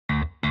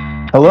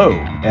Hello,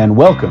 and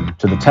welcome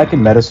to the Tech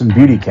and Medicine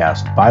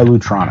Beautycast by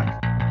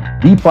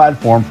Lutronic, the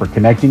platform for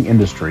connecting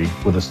industry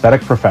with aesthetic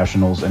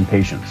professionals and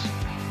patients.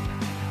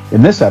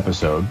 In this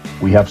episode,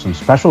 we have some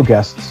special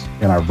guests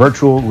in our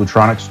virtual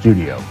Lutronic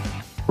studio,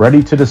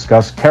 ready to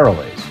discuss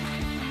Keralase,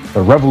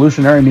 the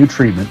revolutionary new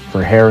treatment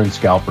for hair and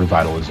scalp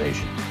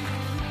revitalization.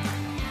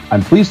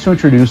 I'm pleased to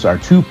introduce our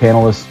two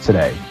panelists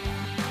today,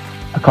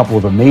 a couple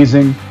of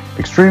amazing,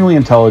 extremely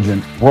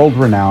intelligent,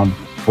 world-renowned,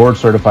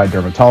 board-certified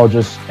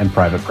dermatologists in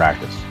private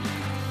practice.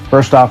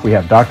 First off, we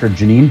have Dr.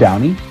 Janine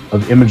Downey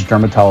of Image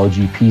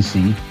Dermatology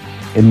PC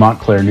in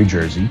Montclair, New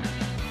Jersey,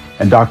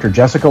 and Dr.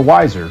 Jessica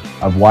Weiser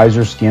of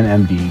Weiser Skin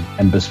MD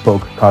and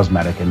Bespoke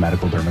Cosmetic and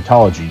Medical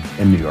Dermatology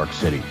in New York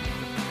City.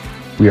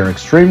 We are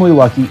extremely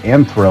lucky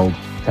and thrilled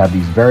to have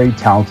these very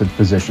talented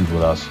physicians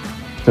with us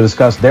to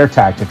discuss their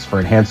tactics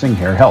for enhancing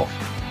hair health.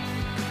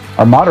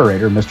 Our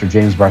moderator, Mr.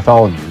 James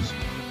Bartholomeusz,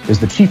 is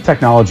the Chief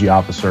Technology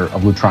Officer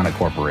of Lutronic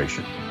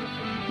Corporation.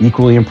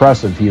 Equally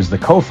impressive, he is the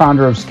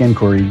co-founder of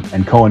SkinQuery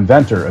and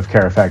co-inventor of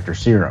Carefactor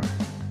Serum,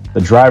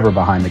 the driver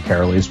behind the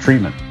Keralase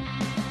treatment.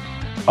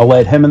 I'll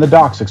let him and the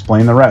docs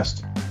explain the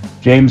rest.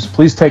 James,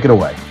 please take it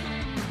away.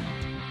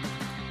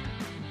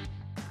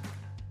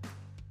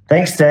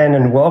 Thanks, Dan,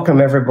 and welcome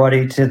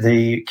everybody to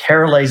the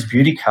Keralase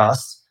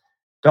Beautycast.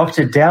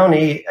 Dr.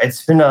 Downey,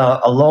 it's been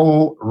a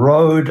long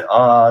road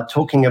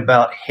talking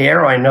about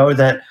hair. I know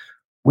that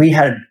we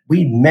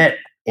met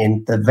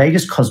in the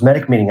Vegas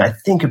Cosmetic meeting, I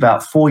think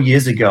about 4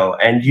 years ago,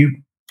 and you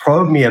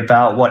probed me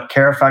about what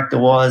Carefactor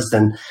was,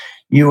 and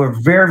you were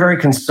very, very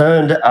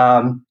concerned,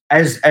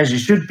 as you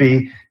should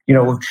be,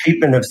 with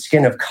treatment of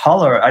skin of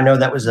color. I know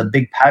that was a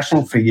big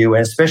passion for you,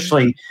 and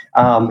especially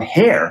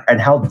hair,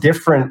 and how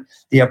different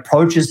the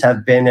approaches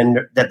have been, and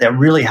that there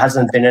really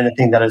hasn't been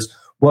anything that has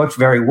worked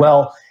very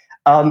well.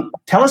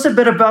 Tell us a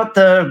bit about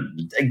the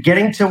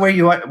getting to where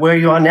you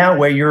are now,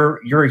 where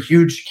you're a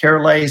huge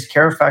Keralase,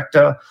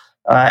 Carefactor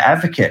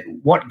advocate.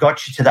 What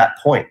got you to that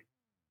point?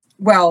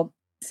 Well,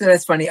 so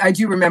that's funny. I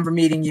do remember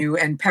meeting you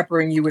and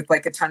peppering you with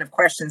like a ton of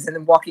questions and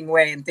then walking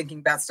away and thinking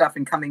about stuff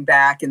and coming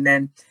back. And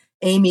then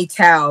Amy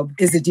Taub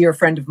is a dear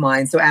friend of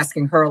mine, so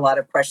asking her a lot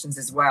of questions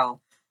as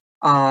well.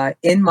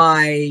 In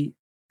my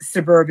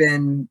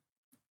suburban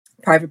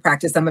private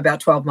practice, I'm about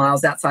 12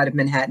 miles outside of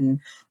Manhattan.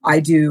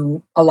 I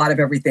do a lot of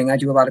everything. I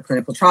do a lot of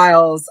clinical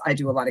trials. I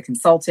do a lot of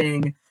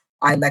consulting.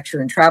 I lecture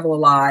and travel a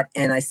lot,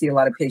 and I see a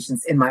lot of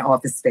patients in my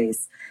office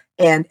space.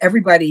 And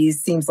everybody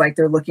seems like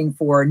they're looking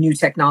for new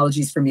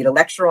technologies for me to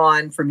lecture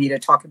on, for me to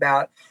talk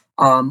about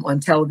on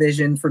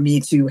television, for me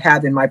to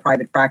have in my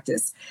private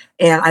practice.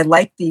 And I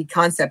like the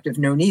concept of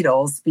no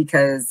needles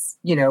because,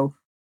 who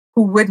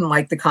wouldn't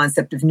like the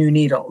concept of no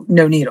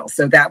needle?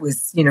 So that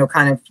was,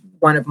 kind of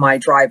one of my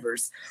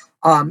drivers.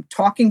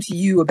 Talking to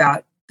you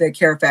about the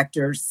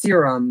Carefactor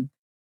Serum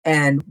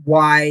and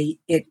why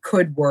it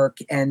could work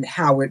and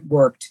how it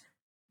worked,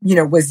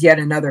 was yet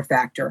another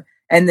factor.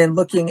 And then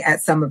looking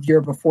at some of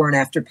your before and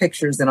after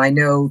pictures, and I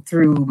know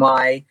through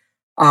my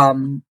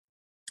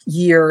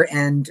year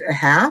and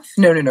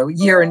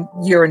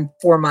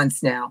 4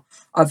 months now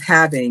of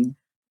having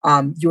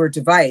your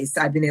device,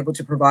 I've been able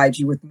to provide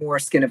you with more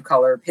skin of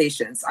color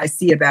patients. I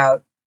see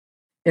about,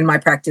 in my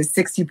practice,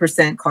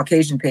 60%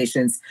 Caucasian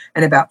patients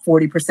and about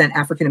 40%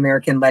 African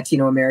American,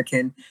 Latino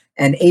American,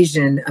 and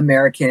Asian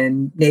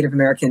American, Native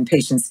American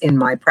patients in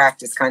my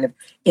practice, kind of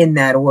in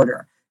that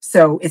order.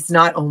 So it's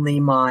not only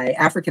my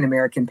African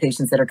American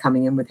patients that are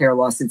coming in with hair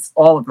loss, it's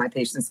all of my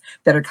patients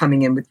that are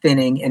coming in with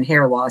thinning and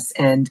hair loss.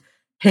 And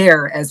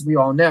hair, as we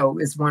all know,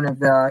 is one of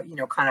the,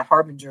 kind of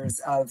harbingers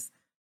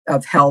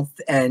of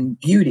health and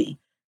beauty.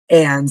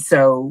 And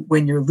so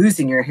when you're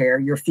losing your hair,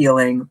 you're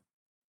feeling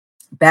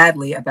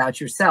badly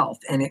about yourself.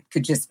 And it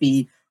could just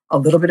be a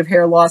little bit of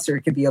hair loss, or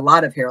it could be a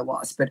lot of hair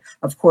loss. But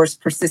of course,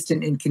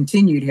 persistent and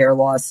continued hair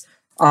loss,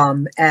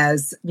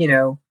 as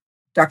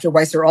Dr.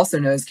 Weiser also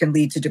knows, can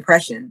lead to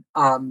depression,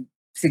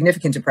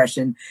 significant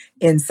depression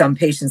in some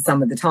patients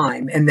some of the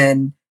time. And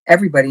then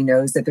everybody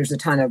knows that there's a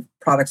ton of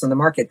products on the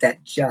market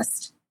that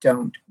just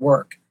don't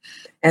work.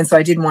 And so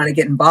I didn't want to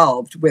get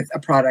involved with a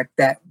product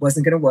that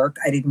wasn't going to work.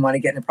 I didn't want to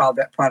get in a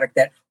product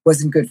that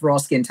wasn't good for all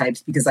skin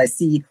types, because I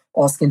see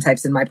all skin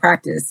types in my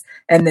practice.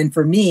 And then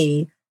for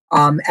me,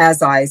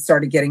 as I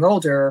started getting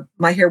older,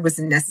 my hair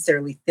wasn't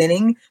necessarily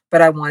thinning,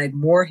 but I wanted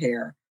more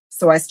hair.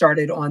 So I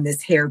started on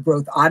this hair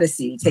growth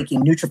odyssey,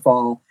 taking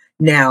Nutrafol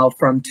now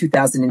from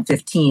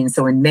 2015.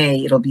 So in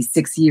May, it'll be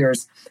 6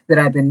 years that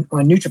I've been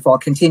on Nutrafol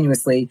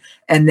continuously.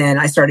 And then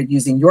I started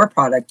using your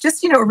product,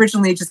 just,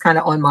 originally just kind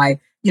of on my,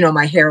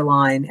 my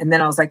hairline. And then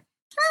I was like,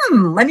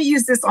 let me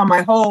use this on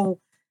my whole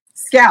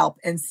scalp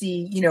and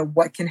see,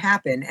 what can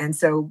happen. And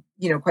so,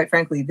 quite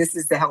frankly, this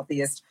is the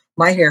healthiest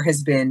my hair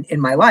has been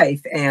in my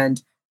life.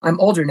 And I'm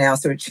older now,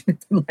 so it shouldn't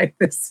have been like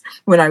this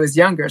when I was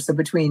younger. So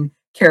between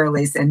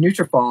Keralase and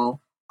Nutrafol,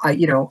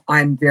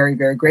 I'm very,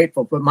 very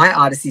grateful. But my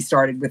odyssey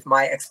started with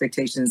my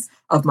expectations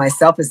of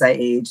myself as I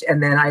age.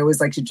 And then I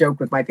always like to joke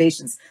with my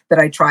patients that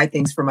I try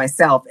things for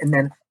myself, and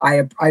then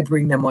I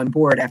bring them on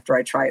board after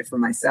I try it for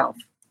myself.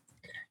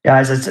 Yeah,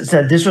 as I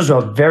said, this was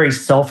a very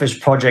selfish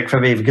project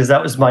for me because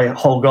that was my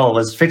whole goal,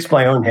 was fix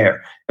my own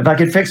hair. If I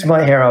could fix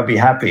my hair, I'd be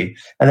happy.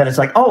 And then it's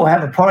like, oh, I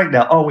have a product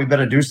now. Oh, we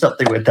better do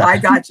something with that. I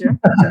got you.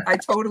 I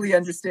totally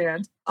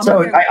understand.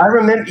 I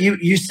remember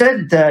you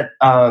said that,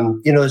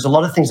 there's a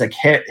lot of things like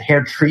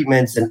hair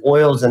treatments and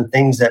oils and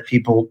things that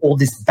people, all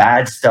this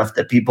bad stuff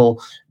that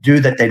people do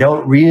that they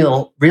don't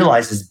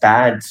realize is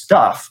bad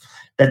stuff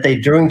that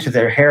they're doing to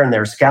their hair and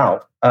their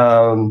scalp.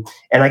 And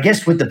I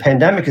guess with the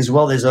pandemic as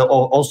well, there's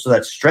also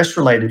that stress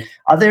related.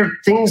 Are there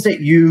things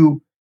that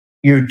you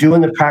do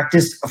in the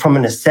practice from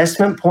an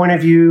assessment point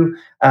of view,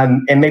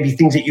 and maybe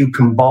things that you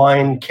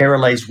combine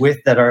Keralase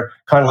with that are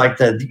kind of like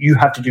you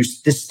have to do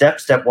this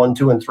step 1,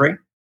 2, and 3?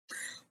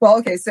 Well,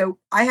 okay. So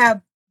I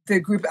have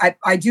the group,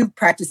 I do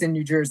practice in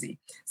New Jersey.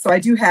 So I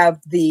do have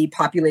the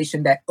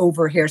population that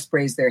over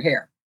hairsprays their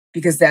hair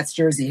because that's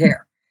Jersey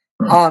hair.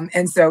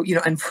 And so,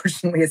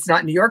 unfortunately, it's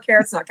not New York hair,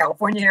 it's not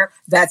California hair,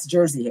 that's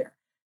Jersey hair.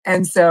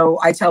 And so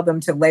I tell them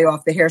to lay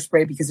off the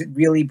hairspray because it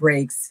really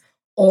breaks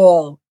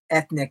all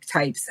ethnic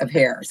types of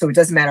hair. So it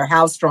doesn't matter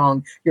how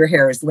strong your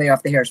hair is, lay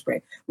off the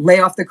hairspray. Lay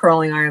off the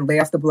curling iron, lay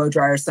off the blow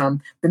dryer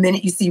some. The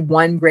minute you see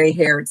one gray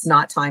hair, it's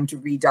not time to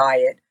re-dye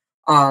it.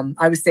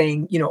 I was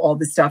saying, all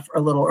this stuff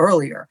a little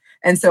earlier.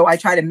 And so I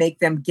try to make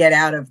them get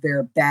out of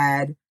their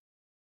bad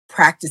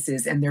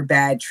practices and their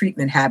bad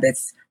treatment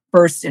habits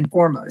first and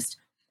foremost.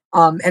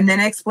 And then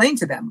I explained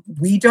to them,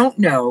 we don't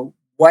know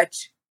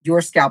what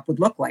your scalp would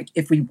look like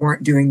if we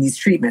weren't doing these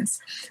treatments.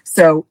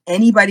 So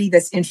anybody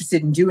that's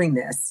interested in doing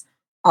this,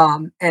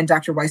 and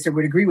Dr. Weiser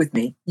would agree with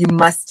me, you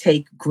must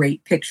take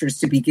great pictures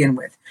to begin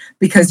with,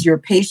 because your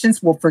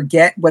patients will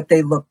forget what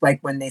they look like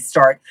when they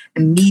start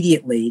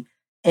immediately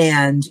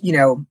and,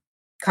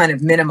 kind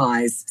of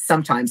minimize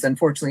sometimes,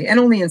 unfortunately, and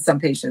only in some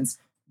patients,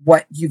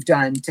 what you've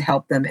done to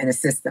help them and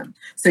assist them.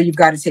 So you've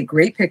got to take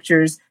great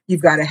pictures.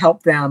 You've got to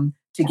help them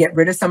to get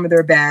rid of some of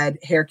their bad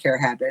hair care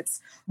habits.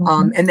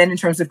 And then in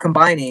terms of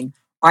combining,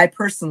 I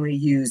personally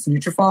use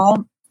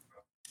Nutrafol,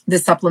 the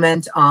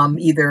supplement,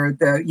 either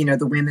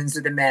the women's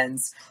or the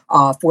men's,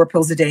 4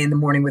 pills a day in the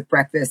morning with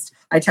breakfast.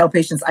 I tell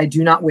patients I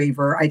do not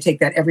waver. I take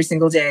that every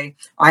single day.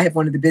 I have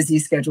one of the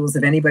busiest schedules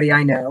of anybody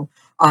I know.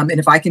 And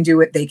if I can do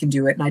it, they can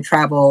do it. And I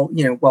travel,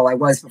 I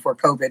was before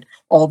COVID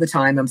all the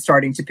time. I'm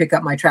starting to pick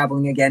up my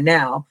traveling again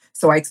now.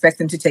 So I expect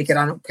them to take it.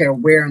 I don't care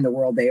where in the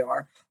world they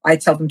are. I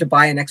tell them to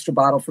buy an extra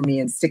bottle for me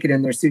and stick it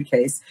in their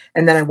suitcase.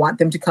 And then I want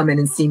them to come in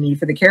and see me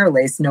for the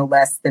Keralase no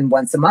less than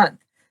once a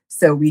month.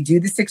 So we do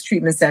the 6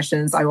 treatment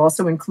sessions. I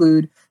also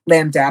include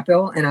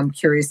Lambdapil, and I'm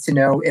curious to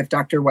know if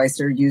Dr.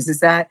 Weiser uses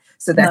that.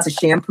 So that's a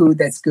shampoo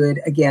that's good,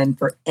 again,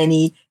 for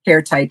any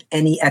hair type,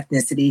 any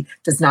ethnicity,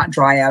 does not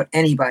dry out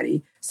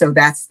anybody. So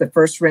that's the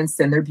first rinse,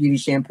 then their beauty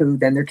shampoo,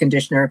 then their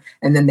conditioner,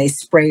 and then they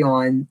spray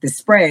on the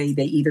spray.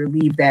 They either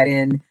leave that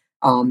in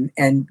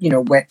and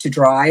wet to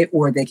dry,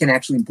 or they can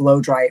actually blow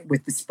dry it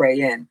with the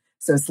spray in.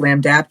 So it's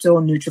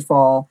Lambdapil,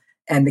 Nutrafol,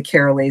 and the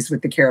Keralase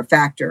with the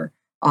Kerafactor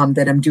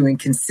that I'm doing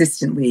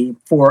consistently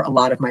for a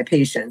lot of my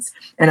patients.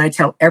 And I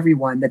tell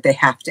everyone that they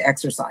have to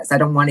exercise. I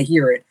don't want to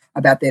hear it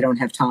about they don't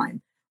have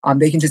time.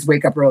 They can just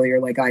wake up earlier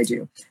like I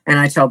do. And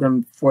I tell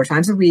them 4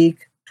 times a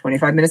week,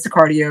 25 minutes of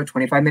cardio,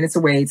 25 minutes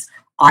of weights.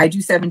 I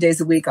do 7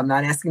 days a week. I'm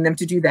not asking them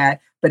to do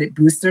that, but it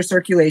boosts their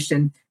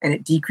circulation and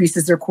it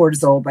decreases their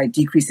cortisol by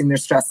decreasing their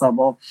stress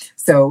level.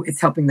 So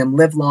it's helping them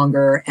live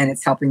longer, and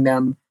it's helping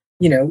them,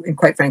 and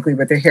quite frankly,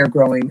 with their hair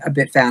growing a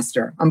bit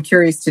faster. I'm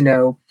curious to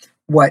know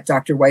what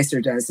Dr.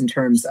 Weiser does in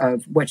terms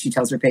of what she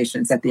tells her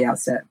patients at the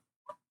outset.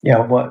 Yeah,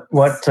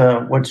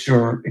 what's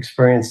your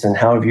experience and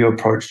how have you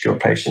approached your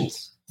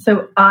patients?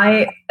 So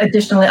I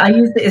use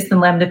the Isten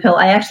Lambdapil.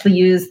 I actually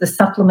use the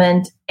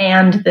supplement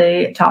and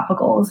the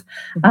topicals.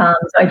 So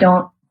I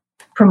don't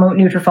promote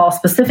Nutrafol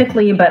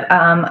specifically, but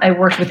I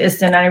worked with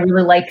Isten and I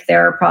really like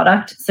their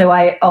product. So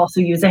I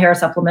also use a hair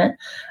supplement.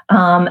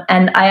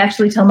 And I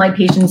actually tell my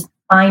patients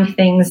find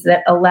things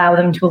that allow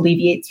them to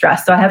alleviate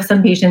stress. So I have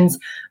some patients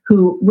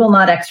who will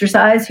not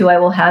exercise, who I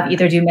will have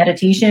either do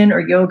meditation or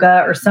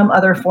yoga or some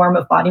other form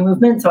of body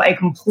movement. So I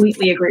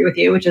completely agree with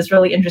you, which is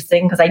really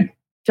interesting because I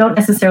don't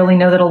necessarily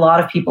know that a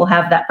lot of people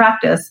have that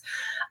practice.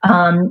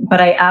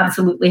 But I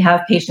absolutely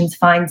have patients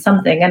find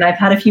something. And I've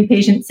had a few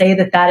patients say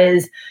that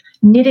is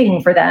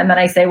knitting for them. And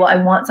I say, well, I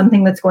want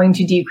something that's going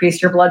to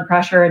decrease your blood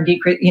pressure and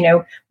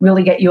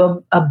really get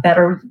you a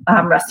better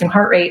resting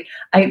heart rate.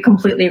 I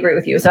completely agree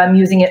with you. So I'm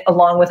using it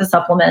along with a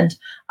supplement.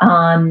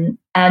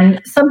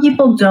 And some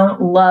people don't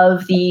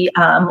love the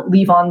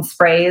leave-on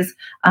sprays.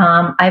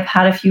 I've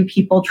had a few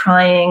people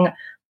trying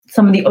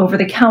some of the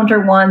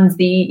over-the-counter ones,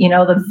 the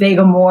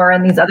Vegamore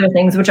and these other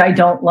things, which I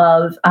don't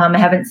love. I just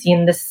haven't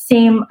seen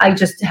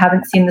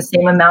the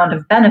same amount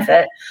of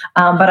benefit.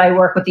 But I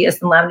work with the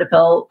Isten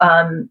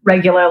Lambdapil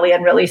regularly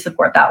and really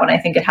support that one. I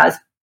think it has,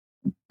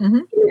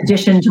 in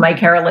addition to my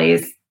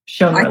Keralase,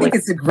 shown. I think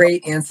it's a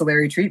great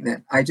ancillary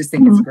treatment. I just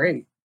think it's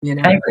great.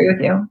 I agree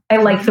with you. I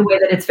like the way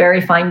that it's very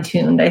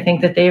fine-tuned. I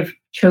think that they've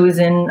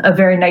chosen a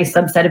very nice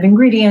subset of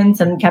ingredients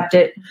and kept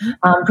it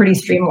pretty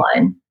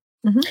streamlined.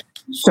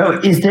 So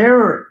is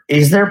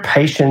there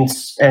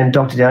patients, and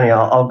Dr. Downey,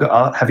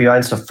 I'll have you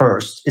answer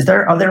first.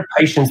 Are there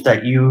patients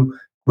that you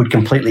would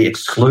completely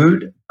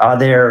exclude? Are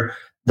there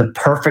the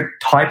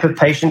perfect type of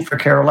patient for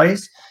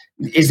Carolase?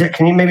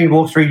 Can you maybe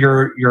walk through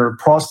your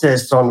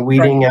process on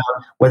weeding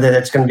out whether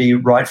that's going to be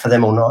right for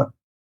them or not?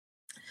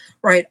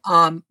 Right.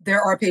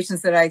 There are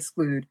patients that I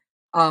exclude.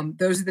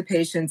 Those are the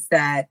patients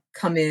that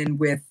come in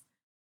with,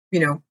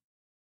 you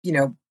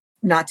know,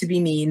 not to be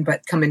mean,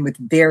 but come in with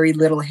very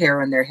little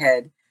hair on their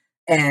head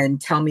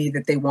and tell me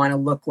that they want to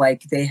look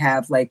like they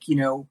have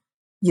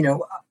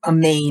a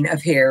mane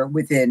of hair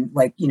within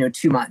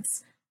 2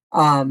 months.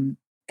 And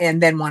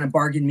then want to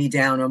bargain me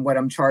down on what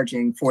I'm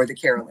charging for the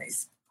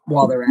Carolase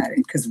while they're at it,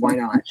 because why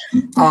not?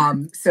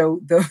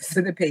 So those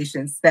are the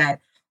patients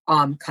that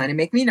kind of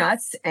make me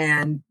nuts.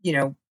 And,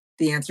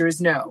 the answer is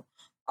no.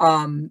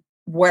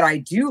 What I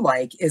do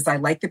like is I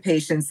like the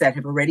patients that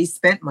have already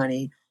spent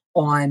money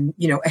on,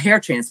 a hair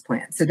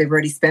transplant. So they've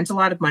already spent a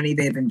lot of money.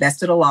 They've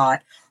invested a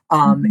lot.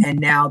 And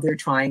now they're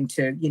trying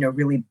to,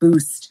 really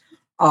boost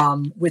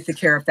with the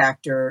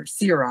Carifactor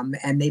serum.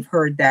 And they've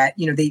heard that,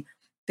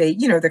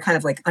 they're kind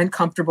of like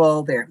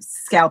uncomfortable. Their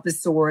scalp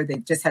is sore.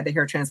 They've just had the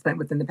hair transplant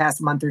within the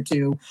past month or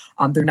two.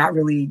 They're not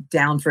really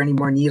down for any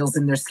more needles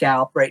in their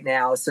scalp right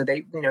now. So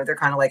they're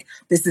kind of like,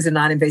 this is a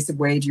non-invasive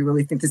way. Do you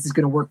really think this is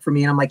going to work for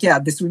me? And I'm like, yeah,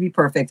 this would be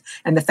perfect.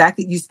 And the fact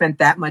that you spent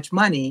that much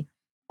money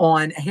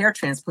on a hair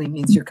transplant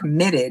means you're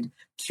committed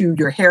to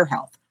your hair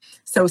health.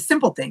 So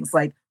simple things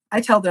like, I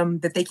tell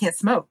them that they can't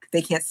smoke.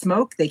 They can't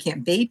smoke, they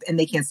can't vape, and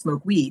they can't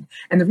smoke weed.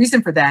 And the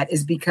reason for that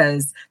is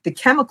because the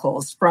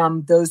chemicals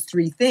from those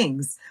three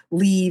things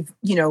leave,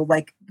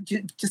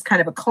 just kind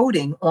of a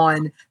coating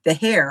on the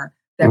hair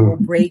that will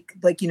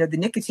break, the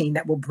nicotine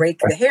that will break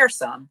the hair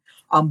some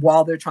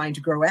while they're trying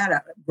to grow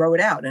it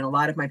out. And a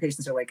lot of my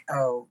patients are like,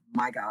 oh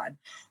my God,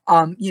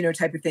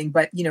 type of thing.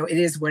 But, it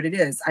is what it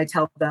is. I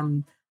tell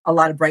them a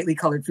lot of brightly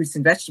colored fruits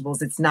and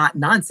vegetables. It's not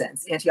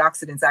nonsense.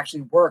 Antioxidants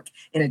actually work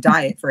in a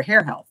diet for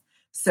hair health.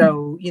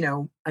 So,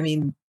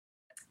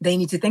 they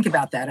need to think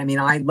about that.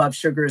 I love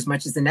sugar as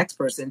much as the next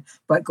person,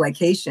 but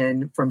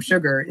glycation from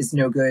sugar is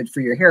no good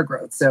for your hair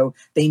growth. So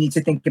they need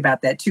to think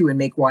about that too and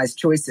make wise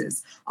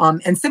choices.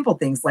 And simple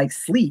things like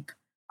sleep.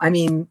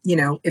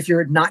 If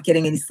you're not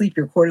getting any sleep,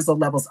 your cortisol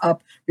level's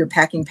up, you're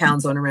packing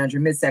pounds on around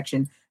your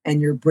midsection and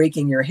you're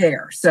breaking your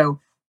hair. So,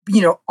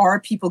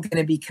 are people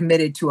going to be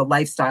committed to a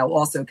lifestyle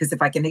also? Because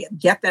if I can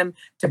get them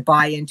to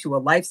buy into a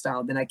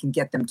lifestyle, then I can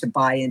get them to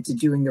buy into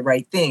doing the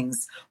right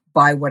things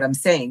by what I'm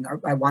saying.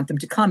 I want them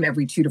to come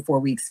every 2 to 4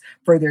 weeks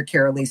for their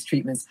Carolase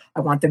treatments. I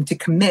want them to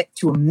commit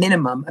to a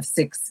minimum of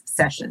 6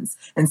 sessions.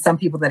 And some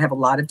people that have a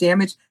lot of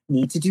damage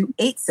need to do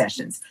 8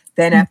 sessions.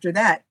 Then after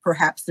that,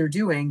 perhaps they're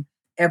doing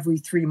every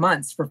 3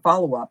 months for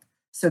follow-up.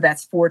 So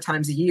that's 4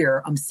 times a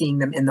year. I'm seeing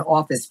them in the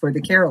office for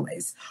the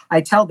Carolase.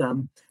 I tell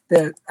them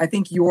I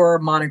think your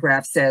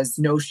monograph says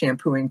no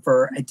shampooing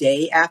for a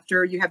day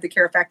after you have the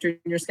Carifactor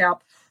in your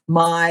scalp.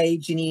 My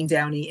Janine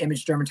Downey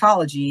Image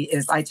Dermatology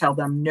is I tell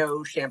them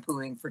no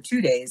shampooing for 2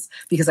 days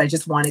because I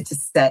just want it to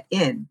set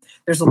in.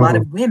 There's a lot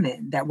of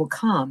women that will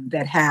come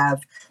that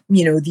have,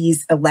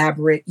 these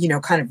elaborate,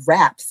 kind of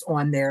wraps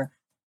on their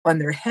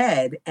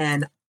head.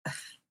 And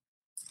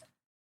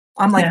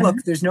I'm like, look,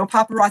 there's no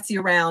paparazzi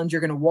around.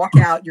 You're going to walk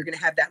out. You're going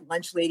to have that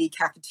lunch lady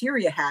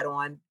cafeteria hat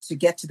on to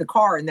get to the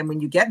car. And then when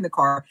you get in the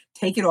car,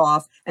 take it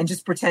off and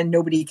just pretend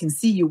nobody can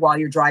see you while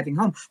you're driving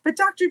home. But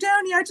Dr.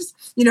 Downey, I just,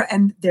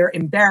 and they're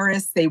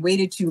embarrassed. They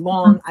waited too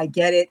long. I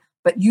get it.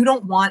 But you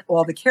don't want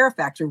all the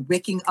Carifactor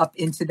wicking up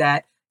into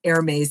that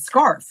Hermes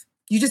scarf.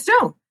 You just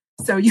don't.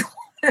 So you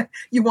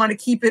want to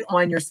keep it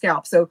on your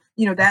scalp. So,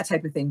 that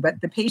type of thing.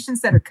 But the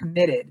patients that are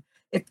committed,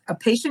 if a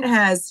patient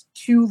has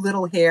too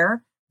little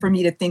hair for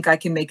me to think I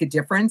can make a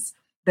difference,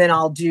 then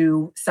I'll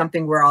do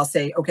something where I'll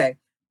say, okay,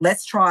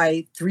 let's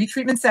try 3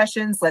 treatment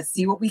sessions. Let's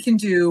see what we can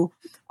do.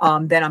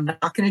 Then I'm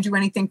not going to do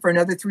anything for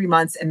another 3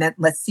 months. And then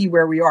let's see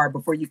where we are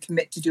before you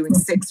commit to doing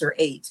 6 or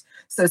 8.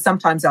 So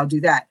sometimes I'll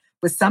do that.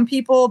 With some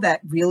people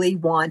that really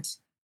want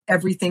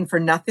everything for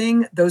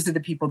nothing, those are the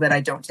people that I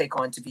don't take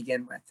on to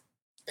begin with.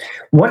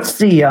 What's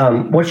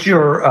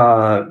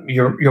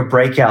your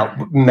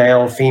breakout,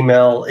 male,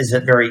 female? Is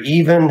it very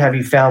even? Have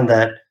you found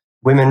that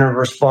women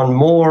respond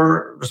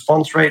more?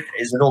 Response rate,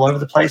 is it all over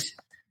the place?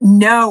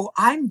 No,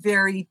 I'm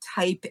very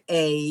type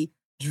A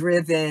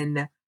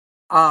driven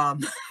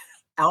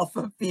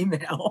alpha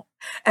female.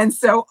 And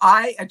so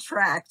I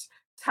attract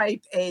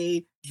type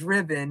A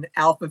driven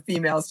alpha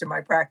females to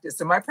my practice.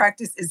 So my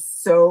practice is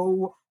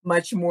so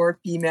much more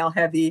female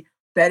heavy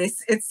that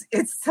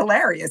it's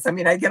hilarious.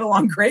 I get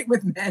along great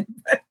with men,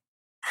 but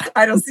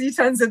I don't see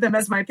tons of them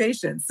as my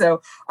patients.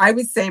 So I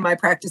would say my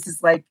practice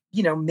is like,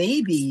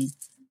 maybe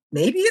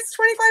it's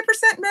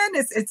 25% men.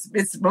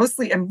 It's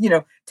mostly,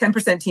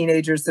 10%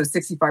 teenagers, so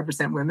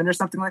 65% women or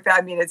something like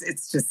that.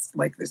 It's just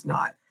like there's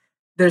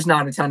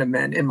not a ton of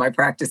men in my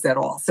practice at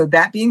all. So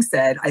that being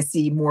said, I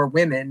see more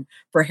women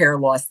for hair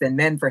loss than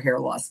men for hair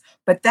loss.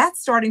 But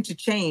that's starting to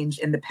change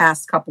in the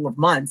past couple of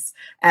months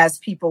as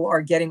people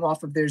are getting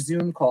off of their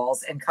Zoom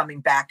calls and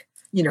coming back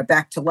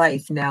back to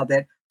life now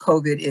that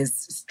COVID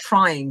is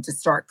trying to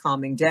start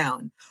calming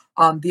down.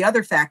 The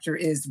other factor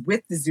is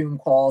with the Zoom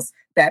calls,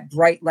 that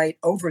bright light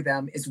over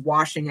them is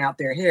washing out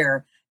their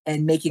hair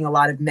and making a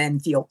lot of men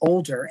feel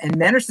older. And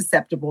men are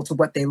susceptible to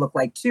what they look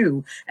like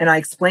too. And I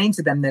explained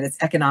to them that it's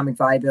economic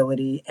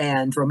viability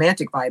and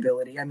romantic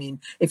viability. I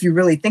mean, if you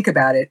really think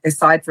about it,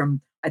 aside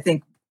from, I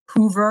think,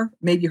 Hoover,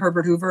 maybe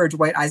Herbert Hoover or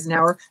Dwight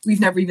Eisenhower, we've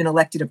never even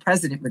elected a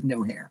president with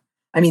no hair.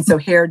 I mean, so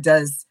hair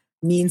does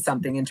mean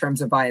something in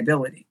terms of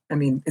viability. I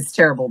mean, it's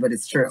terrible, but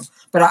it's true.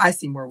 But I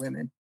see more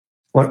women.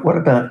 What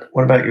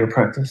about your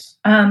practice?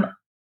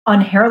 On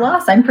hair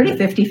loss, I'm pretty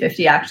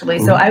 50-50 actually.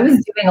 So I was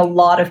doing a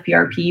lot of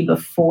PRP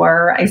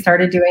before I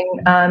started doing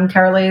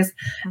Keralase,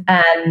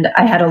 and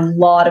I had a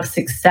lot of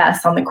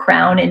success on the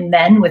crown in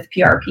men with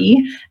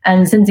PRP.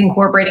 And since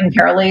incorporating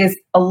Keralase,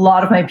 a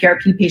lot of my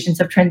PRP patients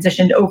have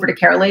transitioned over to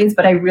Keralase,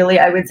 but I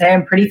would say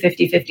I'm pretty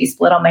 50-50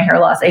 split on my hair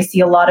loss. I see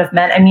a lot of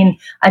men. I mean,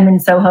 I'm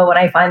in Soho and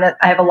I find that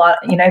I have I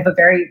have a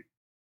very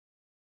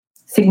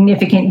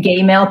significant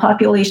gay male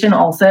population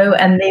also,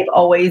 and they've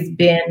always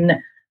been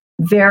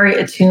very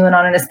attuned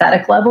on an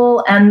aesthetic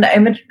level. And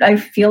I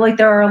feel like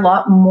there are a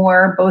lot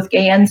more both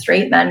gay and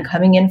straight men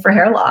coming in for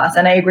hair loss.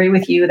 And I agree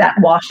with you, that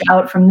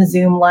washout from the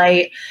Zoom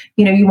light,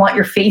 you want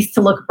your face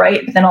to look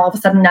bright, but then all of a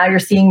sudden now you're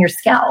seeing your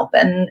scalp.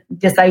 And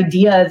this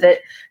idea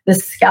that the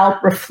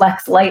scalp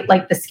reflects light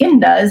like the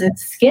skin does,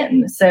 it's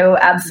skin. So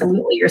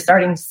absolutely, you're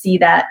starting to see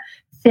that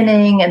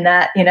thinning and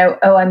that,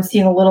 I'm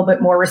seeing a little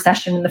bit more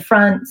recession in the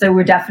front. So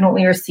we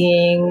definitely are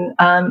seeing,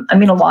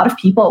 a lot of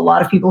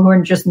people who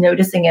are just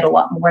noticing it a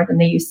lot more than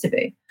they used to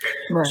be.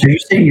 Right. So you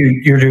say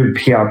you do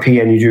PRP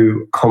and you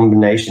do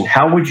combination.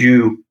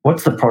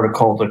 What's the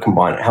protocol to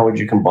combine it? How would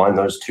you combine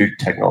those two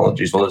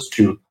technologies or those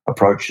two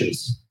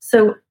approaches?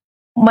 So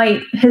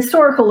my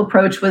historical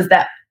approach was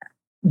that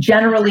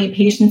generally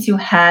patients who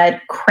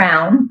had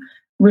crown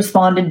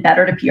responded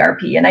better to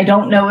PRP. And I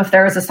don't know if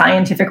there is a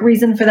scientific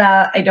reason for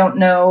that. I don't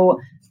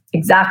know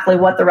exactly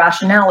what the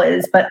rationale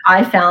is, but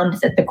I found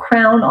that the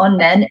crown on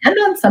men and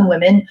on some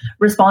women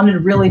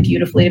responded really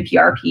beautifully to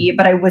PRP,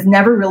 but I was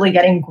never really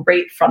getting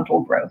great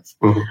frontal growth.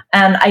 Mm-hmm.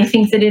 And I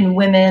think that in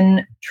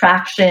women,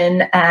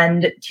 traction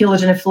and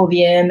telogen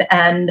effluvium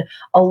and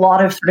a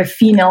lot of sort of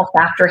female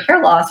factor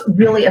hair loss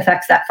really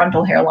affects that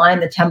frontal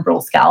hairline, the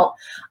temporal scalp.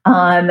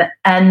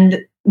 And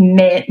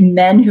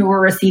men who were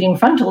receding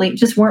frontally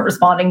just weren't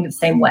responding the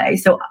same way.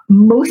 So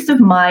most of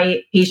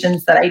my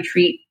patients that I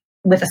treat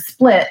with a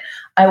split,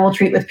 I will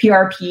treat with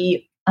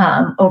PRP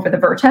over the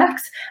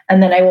vertex,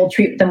 and then I will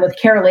treat them with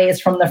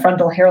Keralase from the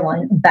frontal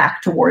hairline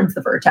back towards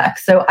the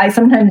vertex. So I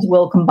sometimes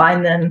will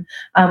combine them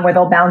where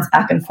they'll bounce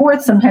back and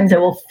forth. Sometimes I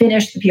will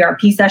finish the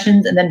PRP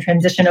sessions and then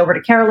transition over to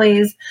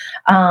Keralase.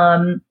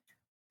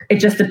 It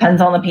just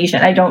depends on the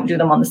patient. I don't do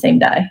them on the same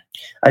day.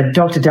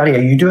 Dr. Downey,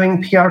 are you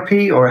doing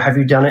PRP or have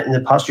you done it in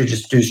the past or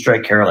just do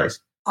straight Keralase?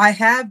 I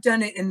have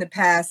done it in the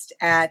past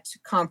at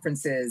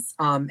conferences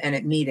and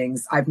at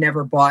meetings. I've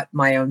never bought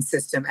my own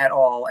system at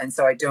all. And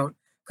so I don't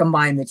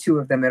combine the two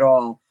of them at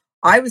all.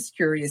 I was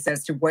curious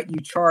as to what you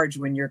charge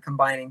when you're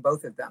combining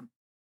both of them.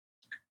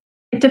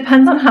 It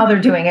depends on how they're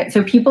doing it.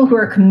 So people who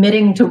are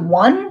committing to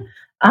one,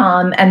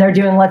 and they're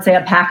doing, let's say,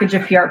 a package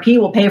of PRP,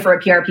 will pay for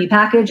a PRP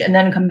package and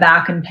then come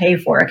back and pay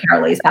for a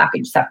Keralase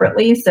package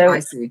separately. So I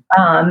see.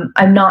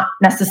 I'm not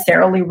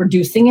necessarily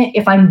reducing it.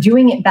 If I'm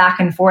doing it back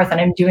and forth and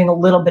I'm doing a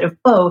little bit of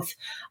both,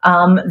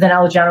 then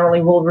I'll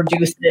generally will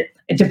reduce it.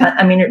 It depends.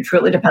 I mean, it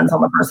truly depends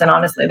on the person.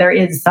 Honestly, there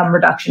is some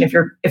reduction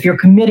if you're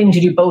committing to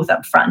do both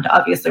up front.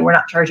 Obviously, we're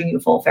not charging you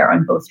full fare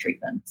on both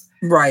treatments.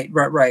 Right.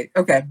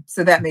 Okay,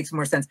 so that makes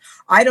more sense.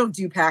 I don't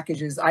do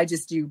packages. I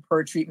just do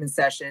per treatment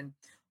session.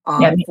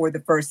 For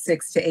the first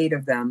 6 to 8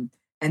 of them.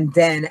 And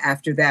then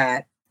after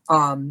that,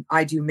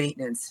 I do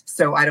maintenance.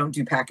 So I don't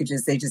do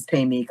packages. They just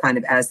pay me kind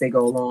of as they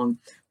go along,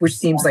 which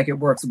seems like it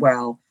works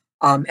well.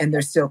 And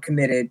they're still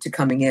committed to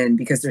coming in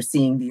because they're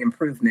seeing the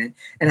improvement.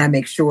 And I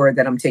make sure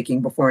that I'm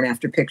taking before and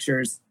after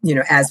pictures,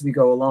 as we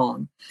go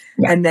along.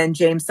 Yeah. And then,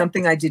 James,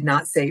 something I did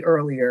not say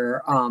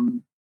earlier,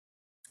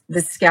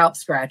 the scalp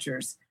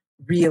scratchers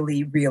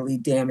really, really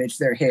damage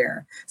their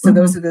hair. So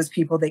those are those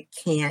people that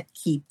can't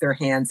keep their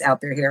hands out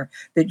their hair,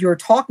 that you're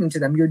talking to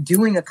them, you're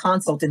doing a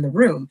consult in the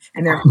room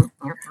and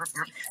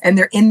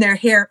they're in their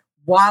hair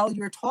while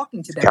you're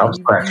talking to them. And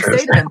you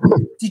say to them,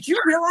 did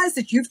you realize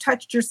that you've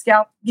touched your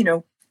scalp,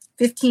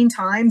 15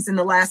 times in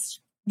the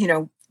last,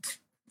 10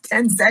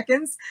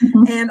 seconds?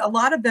 Mm-hmm. And a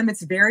lot of them,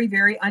 it's very,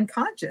 very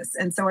unconscious.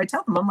 And so I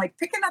tell them, I'm like,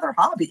 pick another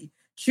hobby,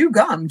 chew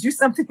gum, do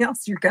something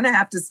else. You're going to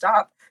have to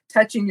stop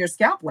touching your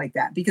scalp like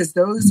that, because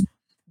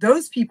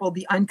those people,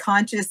 the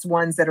unconscious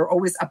ones that are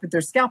always up at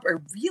their scalp,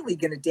 are really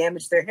going to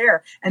damage their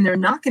hair, and they're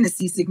not going to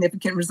see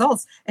significant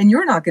results, and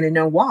you're not going to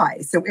know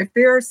why. So if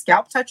they're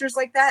scalp touchers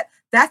like that,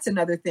 that's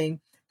another thing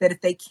that if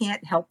they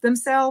can't help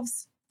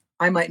themselves,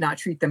 I might not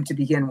treat them to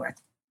begin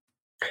with.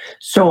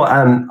 So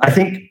I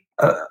think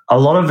a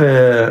lot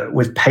of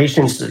with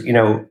patients,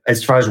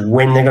 as far as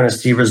when they're going to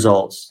see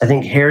results, I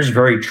think hair is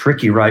very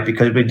tricky, right?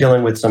 Because we're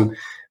dealing with some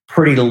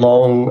pretty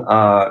long,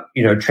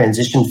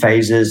 transition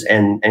phases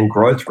and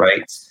growth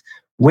rates.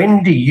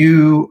 When do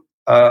you,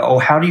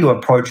 or how do you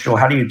approach, or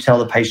how do you tell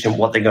the patient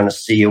what they're going to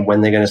see or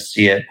when they're going to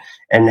see it?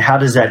 And how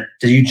do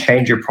you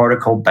change your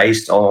protocol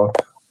based on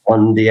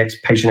the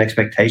patient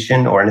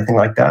expectation or anything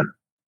like that?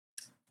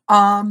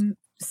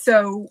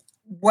 So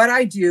what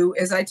I do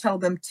is I tell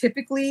them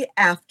typically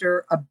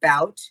after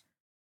about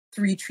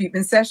 3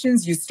 treatment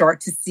sessions, you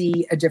start to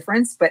see a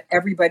difference, but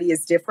everybody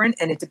is different.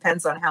 And it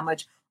depends on how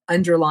much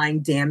underlying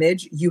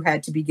damage you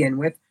had to begin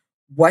with,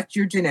 what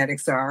your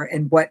genetics are,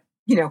 and what,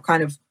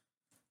 kind of,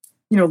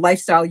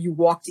 lifestyle you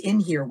walked in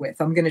here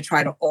with. I'm going to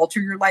try to alter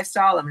your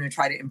lifestyle. I'm going to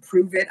try to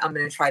improve it. I'm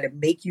going to try to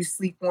make you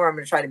sleep more. I'm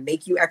going to try to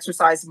make you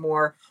exercise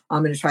more.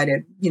 I'm going to try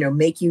to,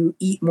 make you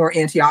eat more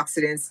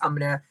antioxidants. I'm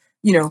going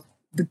to,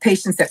 the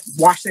patients that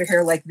wash their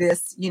hair like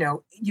this,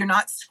 you're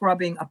not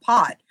scrubbing a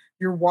pot.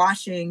 You're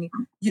washing,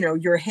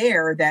 your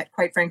hair that,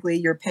 quite frankly,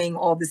 you're paying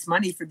all this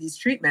money for these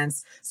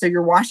treatments. So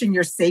you're washing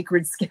your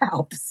sacred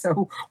scalp.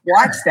 So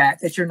watch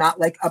that you're not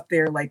like up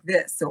there like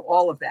this. So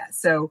all of that.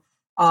 So,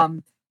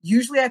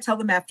 usually I tell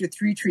them after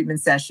 3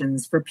 treatment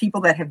sessions, for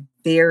people that have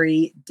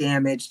very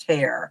damaged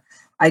hair,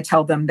 I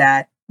tell them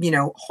that,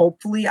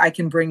 hopefully I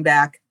can bring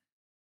back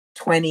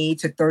 20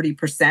 to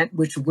 30%,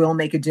 which will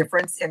make a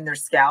difference in their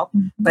scalp.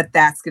 Mm-hmm. But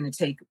that's going to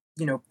take,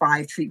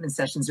 5 treatment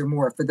sessions or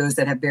more for those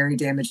that have very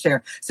damaged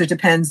hair. So it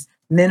depends,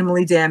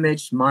 minimally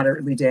damaged,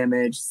 moderately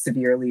damaged,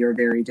 severely or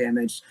very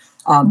damaged.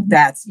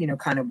 That's,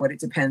 kind of what it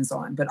depends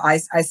on. But I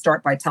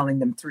start by telling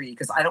them 3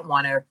 because I don't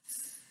want to,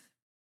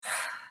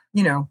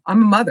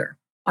 I'm a mother.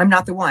 I'm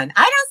not the one.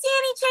 I don't see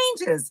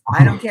any changes.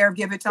 I don't care.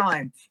 Give it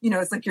time.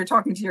 It's like you're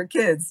talking to your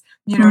kids.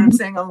 You know what I'm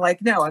saying? I'm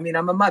like, no, I'm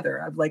a mother.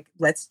 I'm like,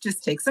 let's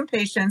just take some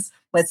patience.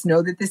 Let's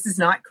know that this is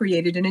not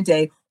created in a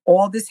day.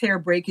 All this hair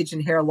breakage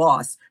and hair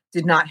loss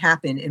did not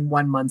happen in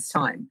 1 month's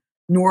time,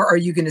 nor are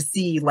you going to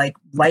see like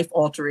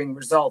life-altering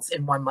results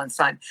in 1 month's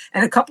time.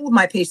 And a couple of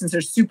my patients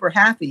are super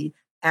happy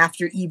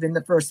after even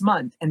the first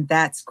month, and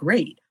that's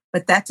great.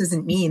 But that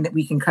doesn't mean that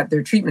we can cut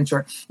their treatment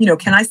short.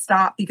 Can I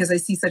stop because I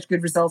see such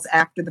good results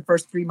after the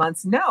first 3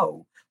 months?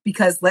 No,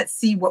 because let's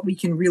see what we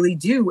can really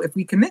do if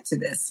we commit to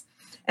this.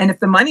 And if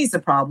the money's a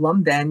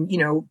problem, then,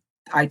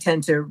 I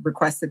tend to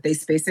request that they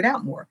space it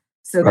out more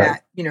so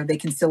that, they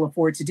can still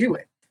afford to do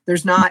it.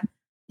 There's not,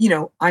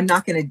 I'm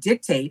not going to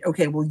dictate,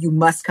 okay, well, you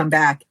must come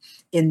back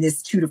in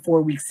this 2 to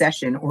 4 week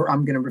session or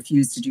I'm going to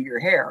refuse to do your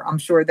hair. I'm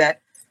sure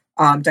that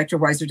Dr.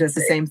 Weiser does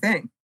the same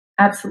thing.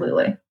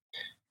 Absolutely.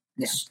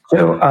 Yeah.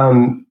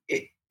 So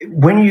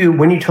when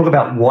you talk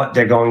about what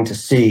they're going to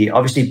see,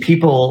 obviously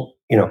people,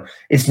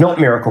 it's not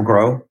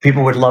Miracle-Gro.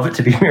 People would love it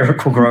to be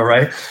Miracle-Gro,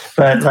 right?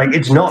 But like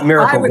it's not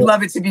Miracle-Gro. I would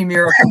love it to be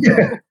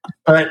Miracle-Gro.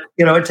 But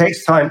it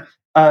takes time.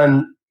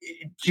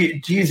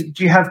 Do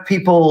you have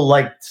people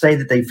like say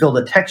that they feel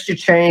the texture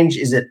change?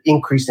 Is it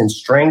increase in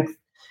strength?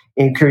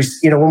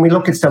 Increase, when we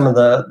look at some of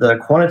the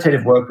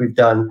quantitative work we've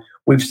done,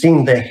 we've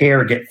seen the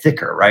hair get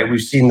thicker, right? We've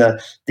seen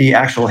the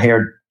actual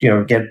hair,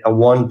 get a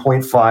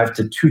 1.5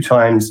 to 2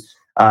 times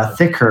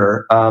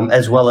thicker,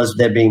 as well as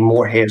there being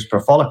more hairs per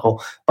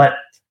follicle. But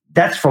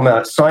that's from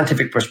a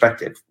scientific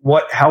perspective.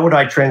 How would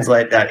I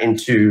translate that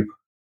into,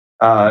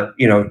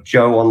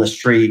 Joe on the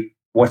street?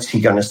 What's he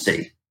going to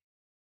see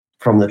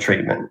from the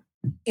treatment?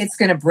 It's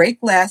going to break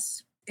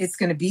less. It's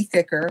going to be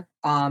thicker.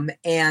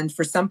 And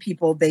for some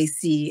people, they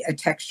see a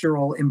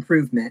textural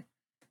improvement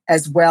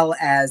as well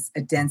as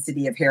a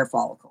density of hair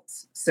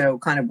follicles. So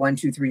kind of 1,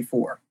 2, 3,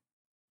 4.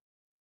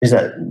 Is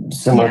that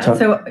similar to?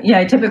 So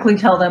I typically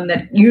tell them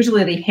that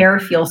usually the hair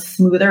feels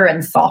smoother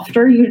and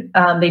softer.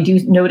 They do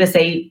notice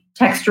a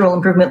textural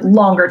improvement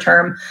longer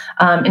term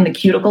in the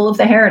cuticle of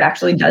the hair. It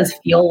actually does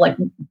feel like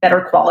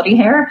better quality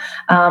hair.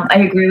 I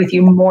agree with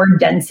you, more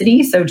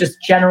density. So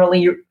just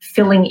generally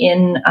filling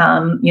in,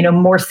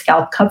 more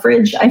scalp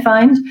coverage, I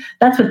find.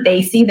 That's what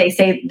they see. They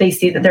say they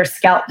see that their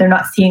scalp, they're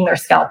not seeing their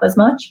scalp as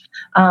much.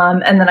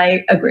 And then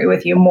I agree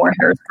with you, more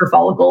hairs per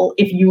follicle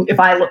if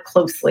I look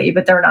closely,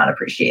 but they're not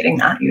appreciating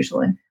that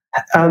usually.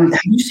 Have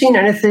you seen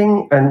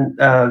anything, and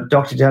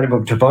Dr. Downey,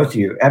 to both of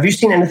you, have you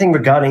seen anything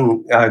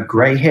regarding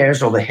gray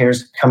hairs or the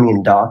hairs coming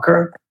in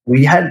darker?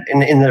 We had,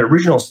 in the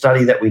original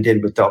study that we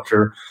did with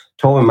Dr.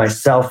 Tove and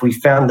myself, we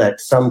found that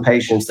some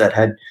patients that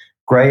had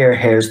grayer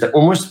hairs, that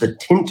almost the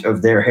tint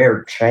of their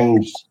hair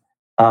changed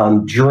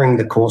during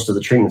the course of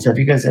the treatments. Have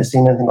you guys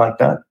seen anything like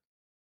that?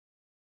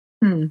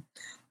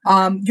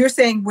 You're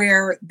saying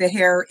where the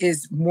hair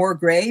is more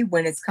gray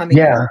when it's coming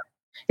in?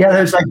 Yeah,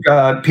 there's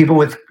like people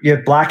with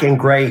black and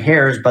gray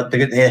hairs, but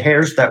the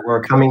hairs that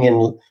were coming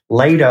in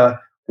later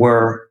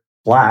were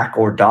black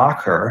or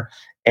darker,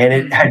 and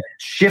it had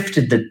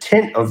shifted the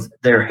tint of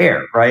their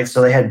hair, right?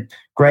 So they had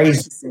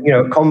grays,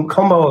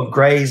 combo of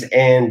grays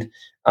and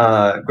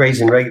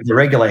grays in the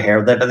regular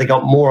hair, but they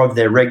got more of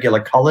their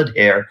regular colored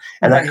hair,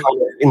 and that kind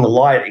of, in the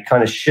light, it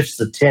kind of shifts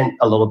the tint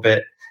a little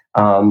bit.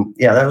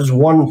 That was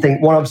one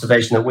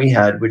observation that we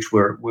had, which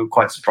we were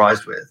quite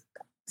surprised with.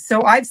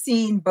 So I've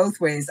seen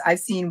both ways. I've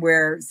seen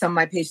where some of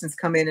my patients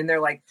come in and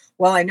they're like,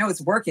 well, I know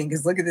it's working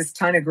because look at this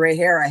ton of gray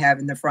hair I have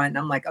in the front. And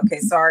I'm like, okay,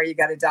 sorry, you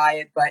got to dye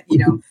it, but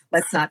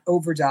let's not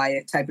over dye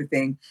it type of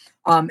thing.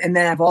 And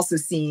then I've also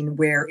seen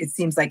where it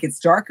seems like it's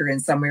darker in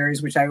some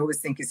areas, which I always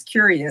think is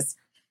curious.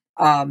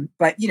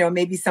 But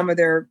maybe some of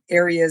their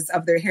areas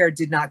of their hair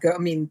did not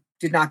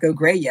go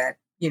gray yet,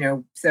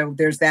 so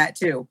there's that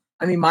too.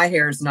 I mean,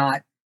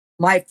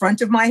 my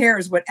front of my hair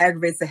is what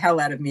aggravates the hell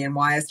out of me and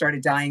why I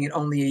started dyeing it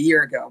only a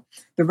year ago.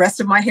 The rest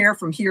of my hair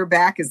from here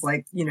back is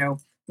like,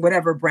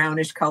 whatever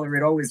brownish color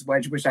it always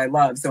was, which I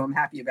love. So I'm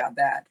happy about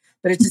that.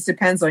 But it just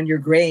depends on your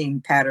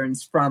graying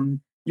patterns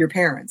from your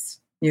parents,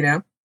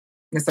 That's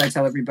what I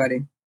tell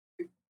everybody.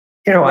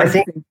 I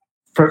think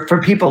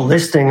for people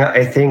listening,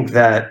 I think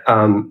that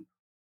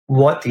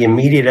what the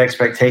immediate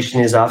expectation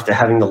is after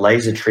having the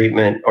laser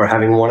treatment or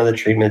having one of the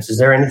treatments, is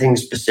there anything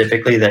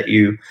specifically that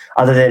you,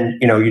 other than,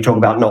 you talk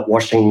about not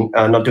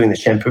doing the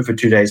shampoo for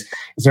 2 days,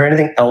 is there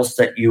anything else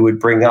that you would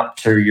bring up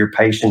to your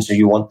patients or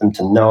you want them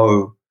to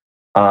know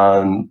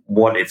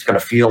what it's going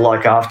to feel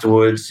like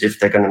afterwards, if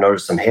they're going to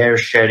notice some hair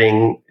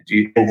shedding,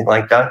 anything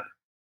like that?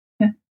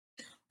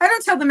 I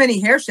don't tell them any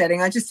hair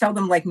shedding. I just tell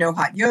them like no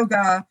hot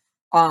yoga.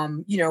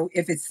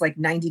 If it's like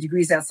 90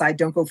 degrees outside,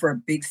 don't go for a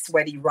big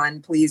sweaty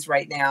run, please,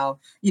 right now,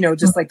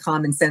 just like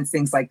common sense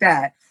things like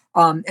that.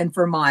 And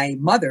for my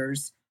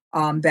mothers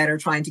that are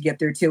trying to get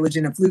their tillage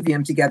and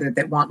effluvium together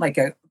that want like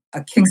a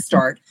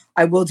kickstart,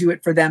 I will do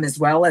it for them as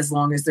well, as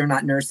long as they're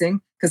not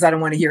nursing, because I don't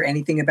want to hear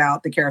anything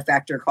about the care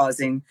factor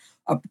causing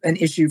an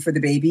issue for the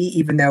baby,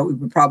 even though it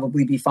would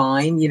probably be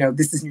fine.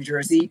 This is New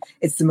Jersey.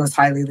 It's the most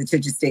highly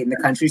litigious state in the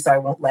country, so I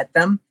won't let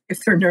them.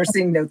 If they're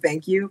nursing, no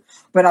thank you.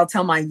 But I'll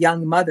tell my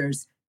young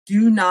mothers,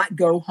 do not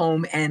go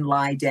home and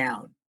lie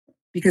down,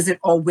 because it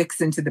all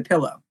wicks into the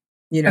pillow,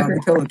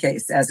 the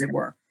pillowcase, as it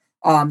were.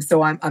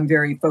 So I'm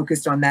very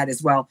focused on that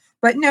as well.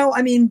 But no,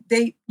 I mean,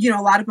 they,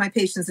 a lot of my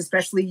patients,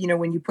 especially,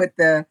 when you put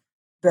the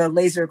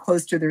laser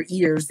close to their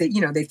ears, they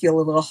feel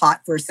a little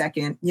hot for a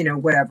second,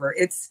 whatever.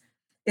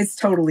 It's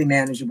totally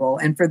manageable.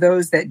 And for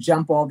those that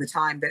jump all the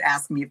time that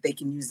ask me if they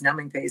can use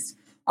numbing paste,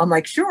 I'm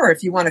like, sure,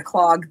 if you want to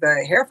clog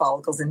the hair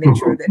follicles and make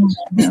sure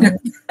that,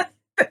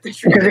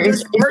 it's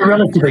a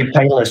relatively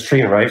painless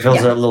treatment, right? It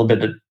feels a little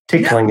bit of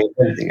tickling.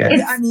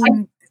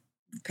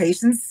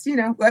 Patients,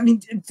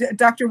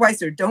 Dr.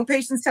 Weiser, don't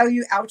patients tell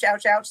you, ouch,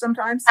 ouch, ouch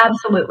sometimes?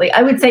 Absolutely.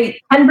 I would say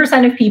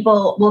 10% of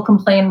people will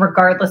complain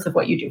regardless of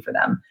what you do for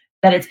them,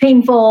 that it's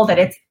painful, that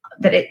it's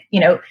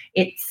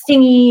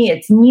stingy,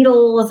 it's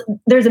needles.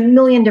 There's a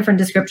million different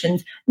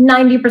descriptions.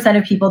 90%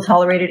 of people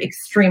tolerate it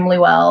extremely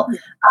well.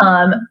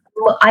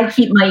 I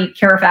keep my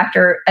care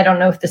factor. I don't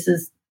know if this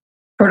is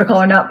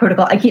protocol or not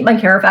protocol. I keep my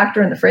care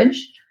factor in the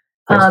fridge.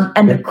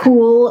 And the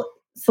cool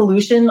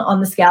solution on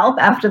the scalp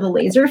after the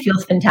laser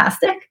feels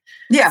fantastic.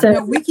 Yeah,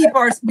 so, we keep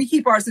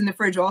ours in the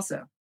fridge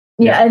also.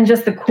 Yeah, and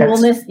just the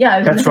coolness.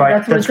 That's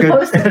right. That's what it's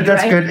supposed to be.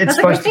 That's good. It's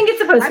supposed I think it's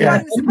supposed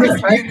to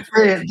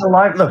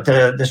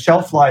be. The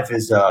shelf life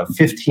is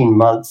 15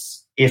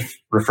 months if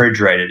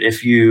refrigerated.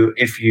 If you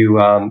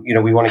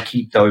we want to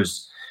keep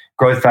those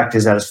growth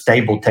factors at a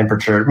stable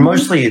temperature.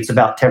 Mostly, it's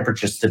about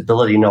temperature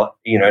stability, not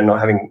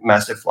having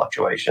massive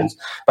fluctuations.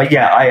 But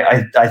yeah,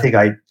 I think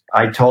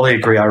I totally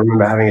agree. I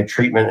remember having a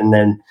treatment and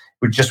then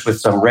with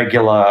some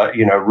regular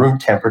room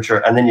temperature,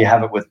 and then you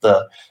have it with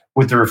the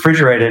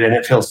refrigerated, and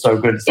it feels so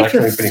good. It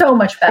feels so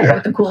much better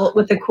with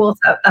the cool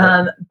stuff.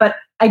 But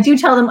I do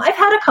tell them, I've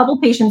had a couple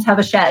patients have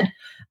a shed,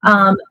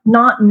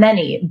 not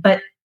many,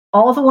 but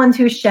all the ones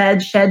who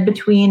shed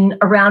between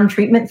around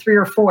treatment 3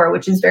 or 4,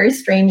 which is very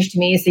strange to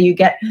me. So you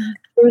get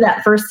through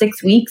that first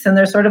 6 weeks, and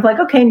they're sort of like,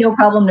 okay, no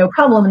problem.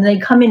 And they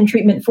come in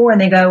treatment 4,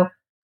 and they go,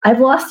 I've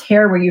lost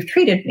hair where you've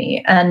treated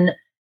me, and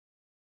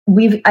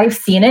I've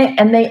seen it,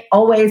 and they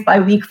always by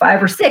week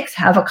 5 or 6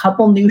 have a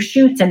couple new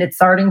shoots and it's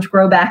starting to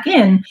grow back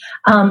in.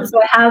 So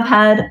I have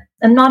had,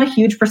 and not a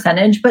huge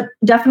percentage, but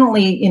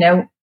definitely,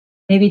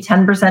 maybe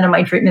 10% of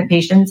my treatment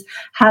patients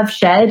have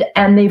shed,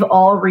 and they've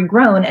all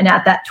regrown. And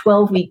at that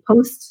 12-week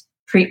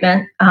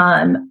post-treatment,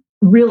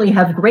 really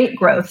have great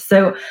growth.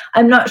 So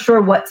I'm not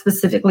sure what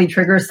specifically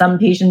triggers some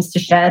patients to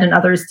shed and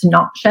others to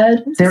not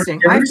shed.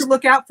 Interesting. I have to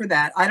look out for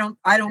that. I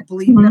don't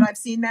believe that I've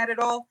seen that at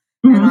all.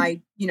 And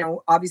I,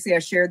 obviously I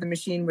share the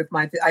machine with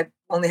I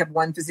only have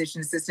one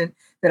physician assistant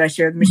that I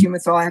share the machine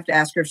with. So I have to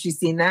ask her if she's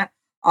seen that.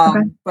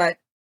 But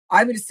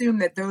I would assume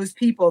that those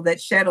people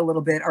that shed a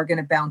little bit are going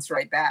to bounce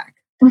right back.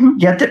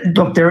 Yeah.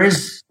 Look,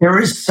 there's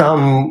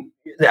some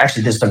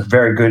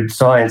very good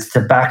science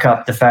to back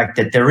up the fact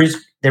that there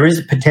is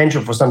a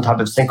potential for some type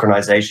of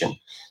synchronization.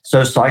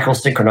 So cycle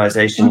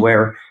synchronization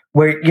where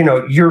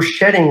you're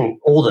shedding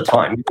all the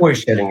time. You're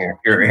always shedding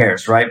your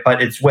hairs, right?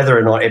 But it's whether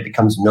or not it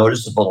becomes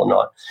noticeable or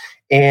not.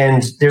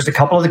 And there's a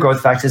couple of the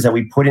growth factors that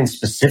we put in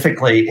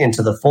specifically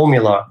into the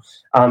formula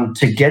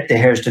to get the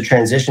hairs to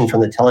transition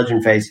from the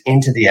telogen phase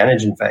into the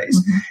anagen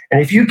phase.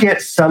 And if you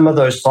get some of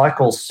those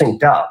cycles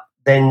synced up,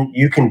 then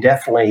you can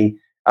definitely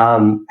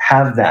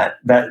have that.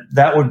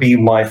 That would be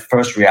my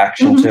first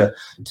reaction to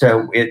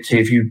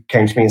if you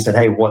came to me and said,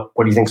 "Hey, what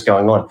do you think is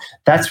going on?"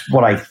 That's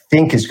what I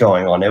think is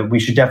going on, and we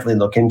should definitely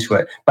look into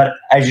it. But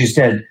as you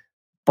said,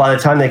 by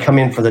the time they come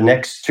in for the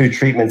next 2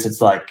 treatments,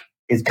 it's like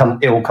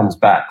it all comes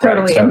back.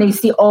 Totally, right? So, and they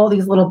see all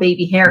these little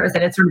baby hairs,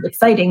 and it's sort of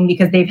exciting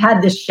because they've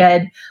had this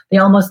shed. They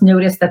almost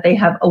notice that they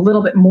have a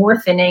little bit more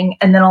thinning,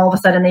 and then all of a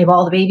sudden they have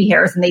all the baby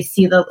hairs, and they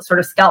see the sort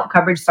of scalp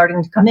coverage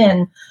starting to come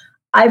in.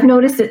 I've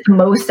noticed it the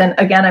most, and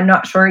again, I'm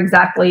not sure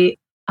exactly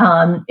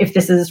if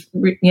this is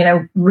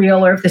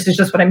real or if this is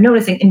just what I'm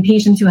noticing in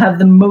patients who have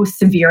the most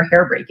severe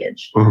hair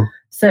breakage. Mm-hmm.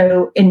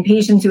 So in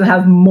patients who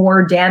have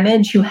more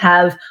damage, who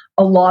have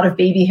a lot of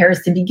baby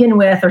hairs to begin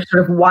with, or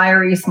sort of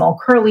wiry, small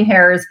curly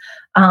hairs,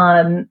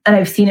 and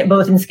I've seen it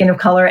both in skin of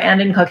color and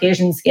in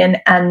Caucasian skin,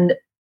 and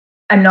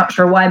I'm not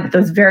sure why, but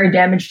those very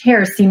damaged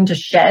hairs seem to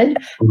shed.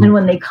 Mm-hmm. And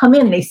when they come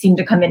in, they seem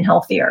to come in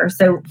healthier.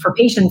 So for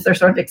patients, they're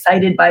sort of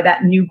excited by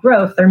that new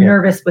growth. They're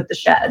nervous with the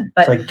shed,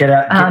 but it's like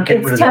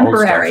it's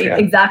temporary.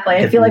 Exactly.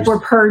 I feel like we're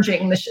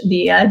purging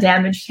the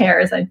damaged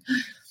hairs.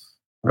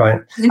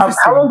 Right.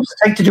 How long does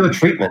it take to do a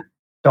treatment,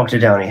 Dr.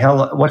 Downey?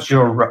 What's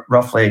your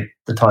roughly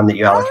the time that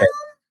you allocate?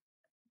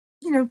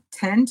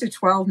 10 to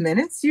 12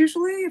 minutes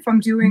usually if I'm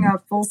doing a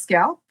full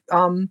scalp.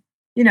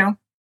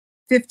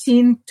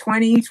 15,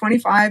 20,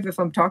 25 if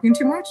I'm talking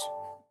too much.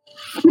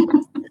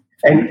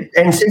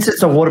 And since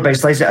it's a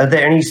water-based laser, are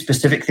there any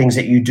specific things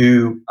that you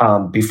do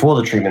before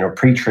the treatment or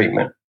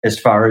pre-treatment as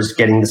far as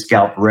getting the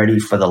scalp ready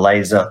for the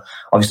laser?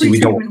 Obviously, we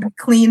don't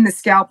clean the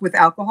scalp with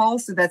alcohol,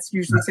 so that's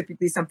usually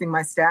typically something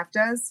my staff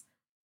does.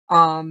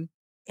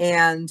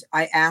 And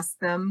I ask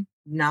them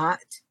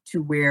not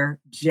to wear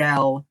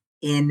gel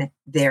in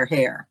their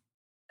hair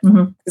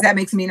because that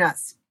makes me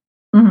nuts.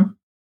 Mm-hmm.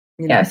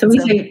 So we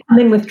say come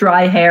in with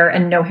dry hair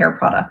and no hair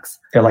products.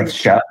 They're like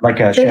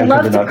a they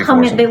love to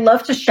come in. They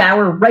love to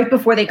shower right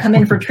before they come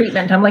in for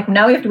treatment. I'm like,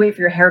 now you have to wait for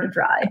your hair to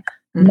dry.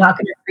 I'm not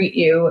going to treat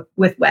you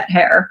with wet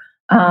hair.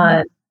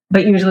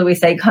 But usually we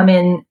say come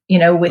in,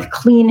 with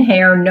clean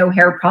hair, no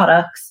hair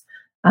products,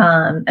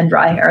 and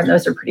dry hair. And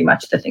those are pretty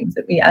much the things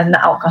that and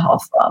the alcohol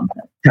swab.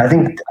 I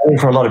think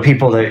for a lot of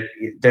people, they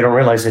don't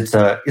realize it's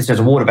just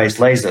a water-based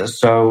laser.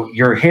 So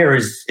your hair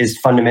is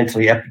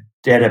fundamentally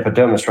dead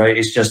epidermis, right?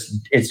 It's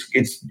just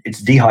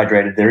it's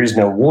dehydrated. There is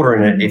no water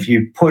in it. If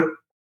you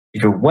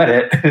wet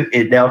it,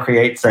 it now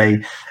creates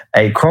a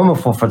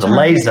chromophore for the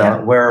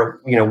laser, where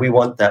we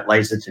want that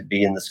laser to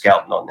be in the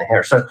scalp, not in the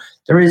hair. So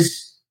there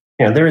is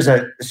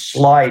a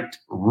slight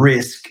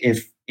risk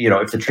if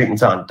the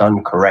treatments aren't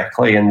done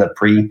correctly and the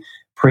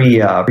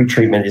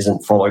pre-treatment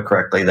isn't followed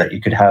correctly, that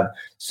you could have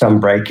some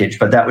breakage.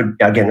 But that would,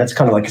 again, that's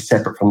kind of like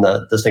separate from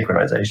the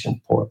synchronization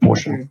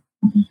portion.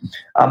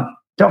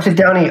 Dr.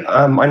 Downey,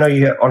 I know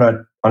you're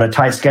on a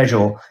tight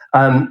schedule.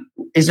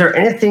 Is there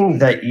anything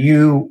that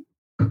you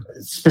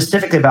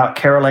specifically about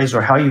Keralase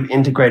or how you've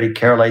integrated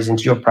Keralase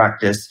into your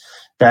practice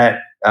that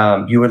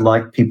you would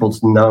like people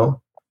to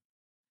know?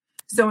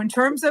 So in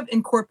terms of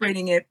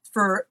incorporating it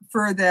for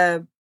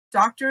the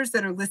doctors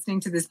that are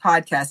listening to this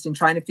podcast and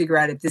trying to figure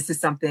out if this is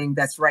something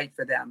that's right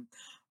for them,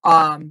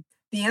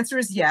 the answer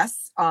is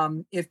yes.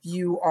 If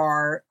you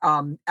are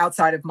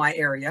outside of my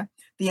area,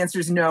 the answer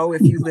is no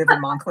if you live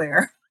in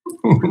Montclair.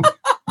 I'm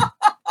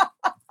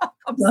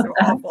so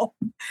awful.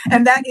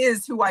 And that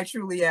is who I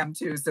truly am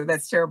too. So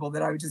that's terrible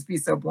that I would just be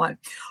so blunt.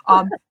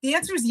 The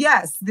answer is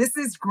yes. This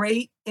is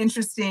great,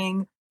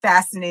 interesting,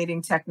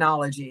 fascinating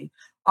technology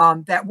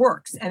that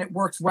works, and it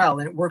works well,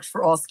 and it works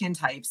for all skin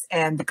types.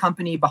 And the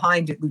company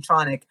behind it,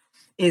 Lutronic,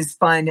 is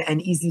fun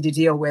and easy to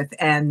deal with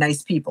and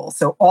nice people.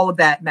 So all of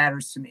that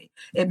matters to me.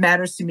 It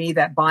matters to me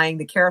that buying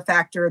the care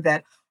factor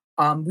that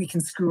we can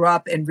screw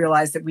up and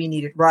realize that we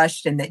need it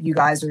rushed, and that you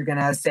guys are going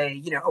to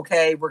say,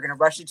 okay, we're going to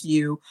rush it to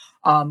you.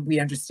 We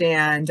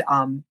understand.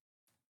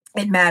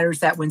 It matters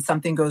that when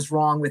something goes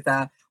wrong with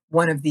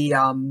one of the,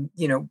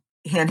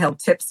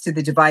 handheld tips to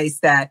the device,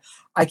 that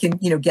I can,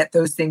 get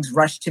those things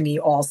rushed to me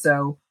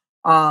also.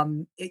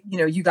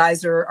 You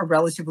guys are a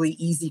relatively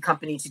easy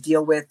company to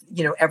deal with.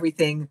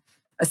 Everything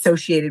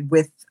associated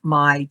with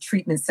my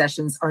treatment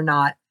sessions are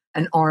not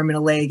an arm and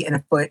a leg and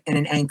a foot and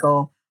an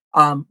ankle.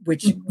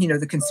 Which,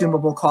 the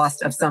consumable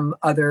cost of some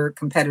other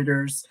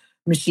competitors'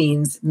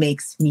 machines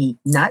makes me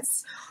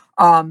nuts.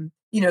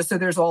 So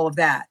there's all of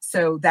that.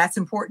 So that's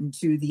important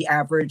to the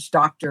average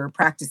doctor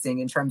practicing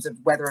in terms of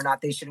whether or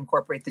not they should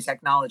incorporate the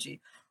technology.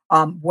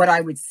 What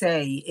I would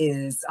say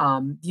is,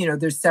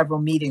 there's several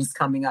meetings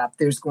coming up.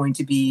 There's going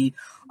to be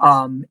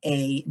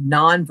a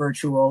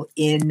non-virtual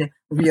in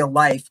real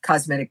life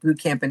cosmetic boot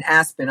camp in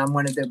Aspen. I'm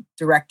one of the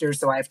directors,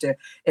 so I have to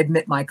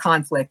admit my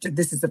conflict.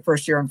 This is the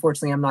first year,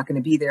 unfortunately, I'm not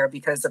going to be there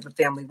because of a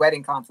family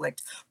wedding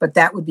conflict, but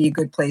that would be a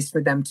good place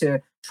for them to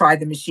try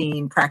the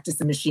machine, practice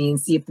the machine,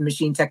 see if the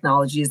machine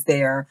technology is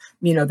there,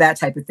 that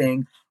type of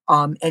thing.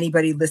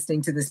 Anybody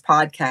listening to this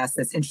podcast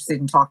that's interested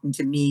in talking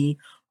to me,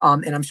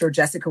 and I'm sure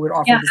Jessica would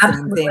offer the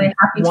same thing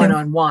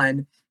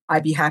one-on-one.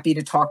 I'd be happy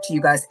to talk to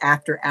you guys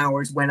after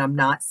hours when I'm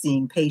not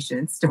seeing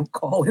patients. Don't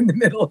call in the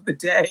middle of the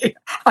day.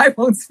 I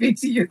won't speak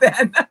to you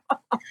then.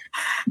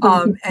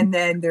 And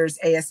then there's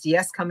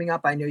ASDS coming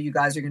up. I know you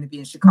guys are going to be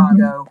in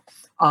Chicago.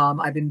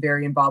 I've been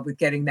very involved with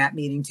getting that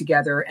meeting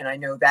together, and I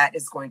know that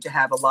is going to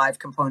have a live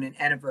component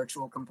and a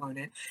virtual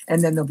component.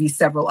 And then there'll be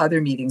several other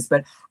meetings.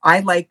 But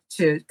I like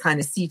to kind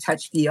of see,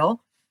 touch,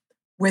 feel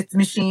with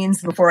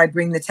machines before I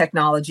bring the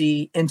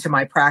technology into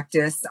my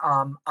practice.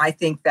 I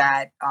think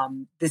that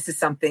this is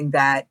something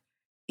that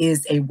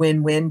is a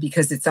win-win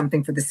because it's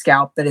something for the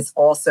scalp, that it's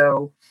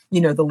also, the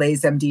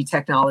LaserMD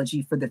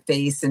technology for the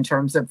face in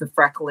terms of the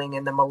freckling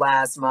and the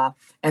melasma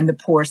and the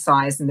pore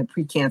size and the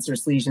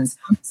precancerous lesions.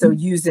 So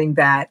using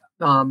that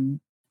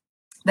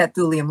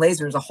thulium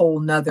laser is a whole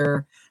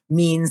nother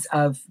means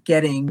of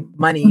getting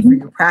money for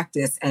your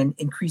practice and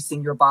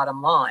increasing your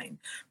bottom line.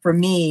 For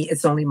me,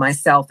 it's only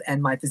myself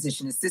and my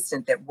physician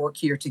assistant that work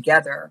here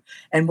together.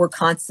 And we're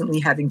constantly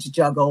having to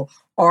juggle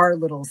our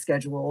little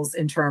schedules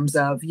in terms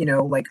of,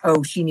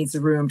 she needs a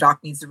room,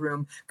 doc needs a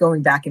room,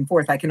 going back and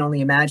forth. I can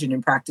only imagine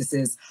in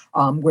practices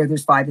where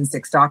there's 5 and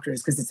 6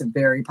 doctors, because it's a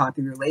very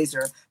popular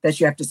laser, that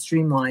you have to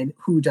streamline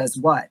who does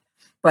what.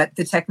 But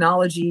the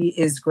technology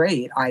is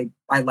great. I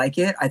like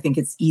it. I think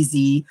it's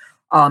easy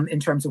in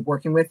terms of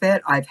working with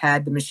it. I've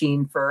had the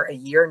machine for a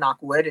year, knock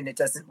wood, and it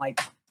doesn't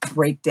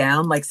break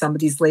down like some of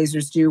these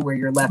lasers do where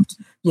you're left,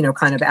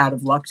 kind of out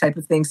of luck type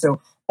of thing.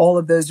 So all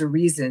of those are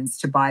reasons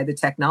to buy the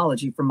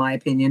technology, from my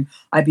opinion.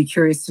 I'd be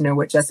curious to know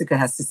what Jessica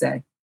has to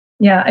say.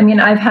 Yeah,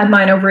 I've had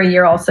mine over a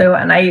year also,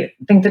 and I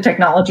think the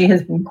technology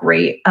has been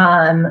great.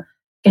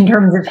 In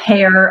terms of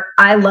hair,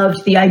 I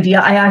loved the idea.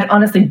 I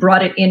honestly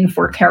brought it in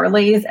for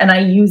Keralase, and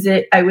I use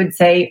it, I would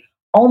say,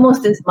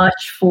 almost as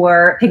much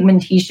for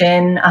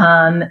pigmentation,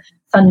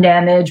 sun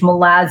damage,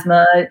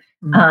 melasma.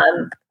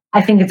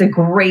 I think it's a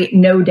great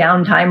no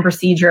downtime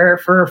procedure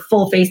for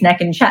full face,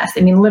 neck, and chest.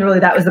 Literally,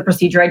 that was the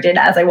procedure I did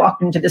as I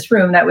walked into this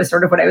room. That was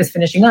sort of what I was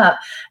finishing up.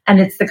 And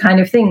it's the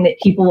kind of thing that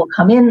people will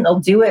come in, they'll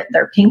do it,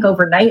 they're pink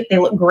overnight, they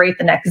look great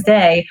the next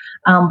day,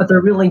 but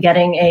they're really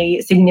getting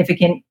a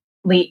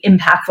significantly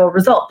impactful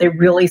result. They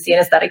really see an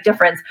aesthetic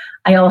difference.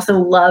 I also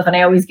love, and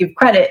I always give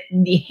credit,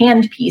 the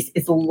hand piece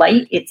is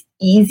light, it's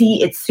easy,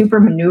 it's super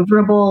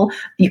maneuverable.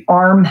 The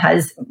arm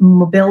has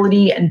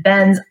mobility and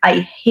bends.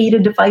 I hate a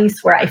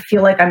device where I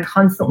feel like I'm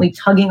constantly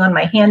tugging on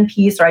my hand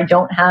piece, or I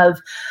don't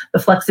have the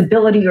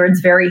flexibility, or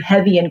it's very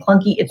heavy and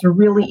clunky. It's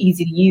really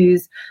easy to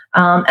use.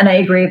 And I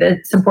agree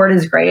that support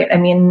is great.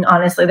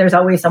 Honestly, there's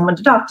always someone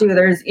to talk to.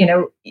 There's,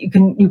 you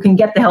can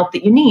get the help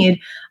that you need.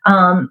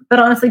 But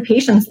honestly,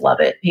 patients love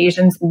it.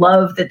 Patients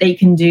love that they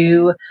can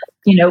do,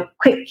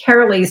 quick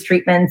Keralase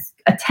treatments.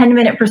 A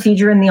 10-minute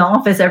procedure in the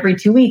office every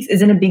 2 weeks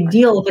isn't a big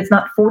deal if it's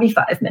not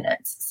 45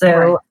 minutes.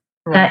 So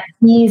that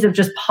ease of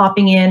just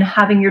popping in,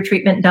 having your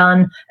treatment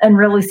done, and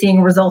really seeing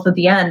a result at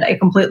the end. I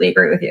completely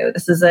agree with you.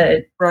 This is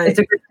it's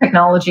a good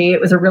technology.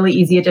 It was a really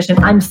easy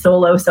addition. I'm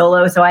solo,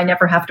 so I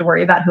never have to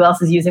worry about who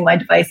else is using my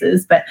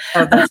devices. But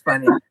that's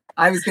funny.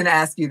 I was going to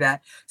ask you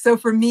that. So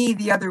for me,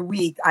 the other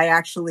week, I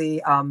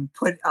actually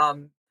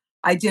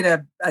I did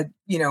a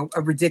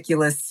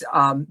ridiculous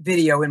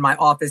video in my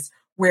office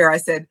where I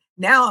said,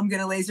 now I'm going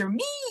to laser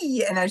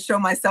me. And I show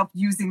myself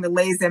using the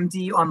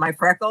LaserMD on my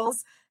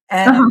freckles.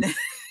 And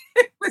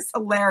it was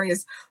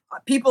hilarious.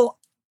 People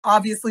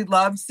obviously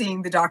loved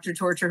seeing the doctor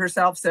torture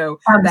herself. So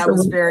that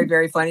was very,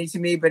 very funny to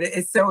me. But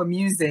it's so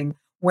amusing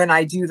when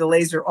I do the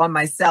laser on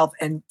myself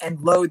and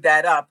load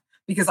that up,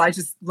 because I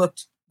just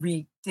looked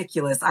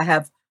ridiculous. I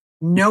have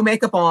no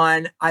makeup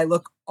on. I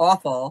look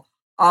awful.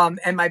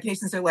 And my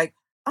patients are like,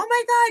 oh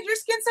my God, your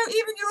skin's so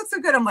even. You look so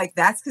good. I'm like,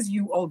 that's because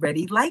you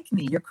already like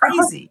me. You're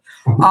crazy.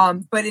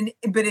 But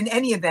in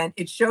any event,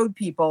 it showed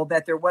people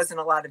that there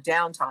wasn't a lot of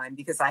downtime,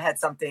 because I had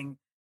something,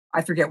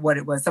 I forget what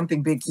it was,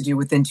 something big to do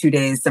within 2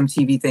 days, some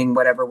TV thing,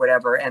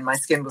 whatever. And my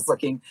skin was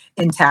looking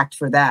intact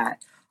for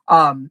that.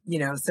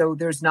 So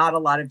there's not a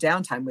lot of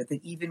downtime with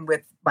it, even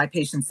with my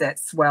patients that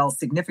swell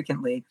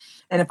significantly.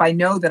 And if I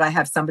know that I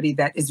have somebody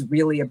that is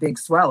really a big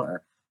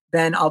sweller,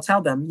 then I'll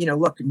tell them,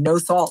 look, no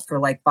salt for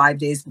 5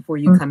 days before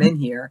you come in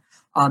here,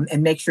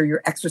 and make sure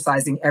you're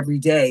exercising every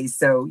day.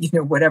 So,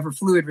 whatever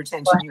fluid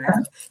retention you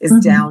have is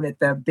down at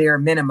the bare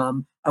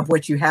minimum of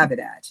what you have it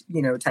at,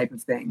 type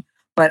of thing.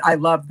 But I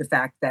love the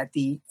fact that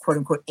the quote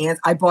unquote,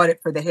 I bought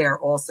it for the hair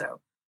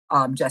also,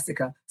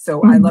 Jessica.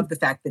 So I love the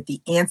fact that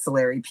the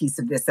ancillary piece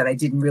of this that I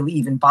didn't really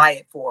even buy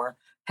it for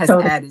has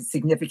added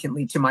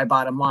significantly to my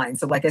bottom line.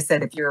 So like I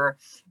said, if you're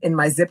in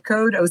my zip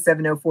code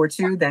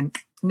 07042, then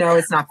no,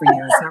 it's not for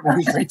you. It's not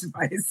really a great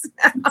device.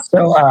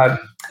 So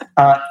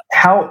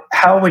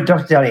how would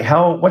Dr. Downey,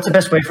 what's the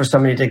best way for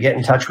somebody to get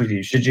in touch with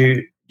you?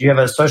 Do you have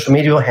a social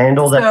media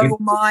handle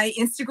my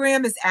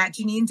Instagram is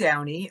 @Janine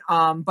Downey.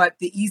 But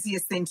the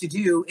easiest thing to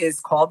do is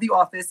call the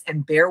office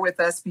and bear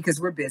with us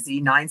because we're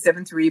busy,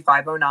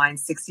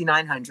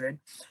 973-509-6900.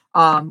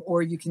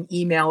 Or you can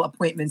email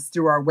appointments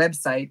through our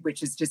website,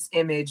 which is just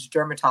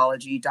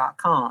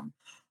imagedermatology.com.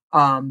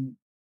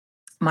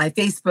 My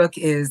Facebook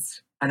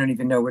is I don't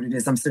even know what it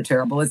is. I'm so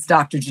terrible. It's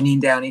Dr.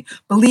 Janine Downey.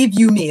 Believe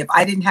you me, if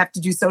I didn't have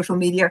to do social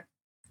media,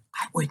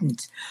 I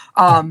wouldn't.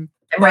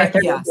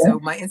 But yeah, so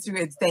my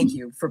Instagram, thank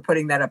you for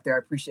putting that up there. I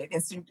appreciate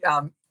it.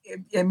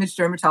 Image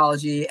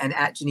Dermatology and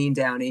at Janine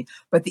Downey.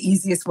 But the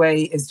easiest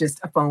way is just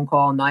a phone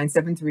call,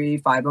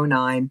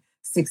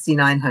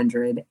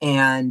 973-509-6900.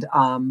 And,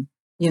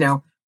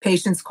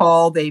 patients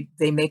call, they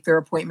make their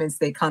appointments,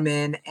 they come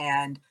in,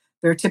 and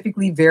they're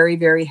typically very,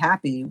 very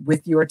happy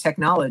with your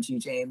technology,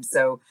 James.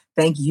 So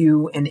thank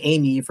you and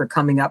Amy for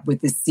coming up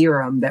with this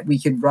serum that we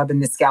could rub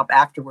in the scalp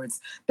afterwards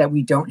that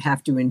we don't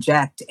have to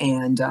inject.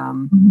 And,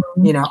 I'm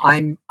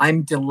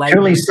delighted.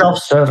 Purely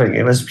self-serving.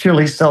 It was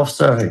purely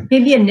self-serving.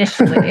 Maybe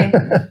initially.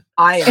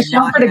 I am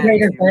not for the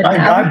greater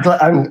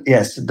good.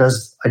 Yes, it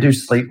does. I do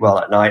sleep well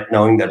at night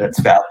knowing that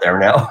it's out there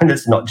now and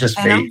it's not just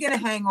me. And I'm going to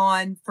hang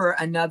on for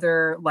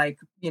another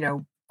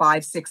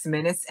 5-6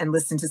 minutes and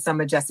listen to some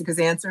of Jessica's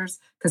answers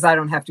because I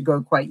don't have to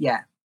go quite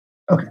yet.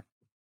 Okay.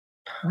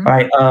 Mm-hmm. All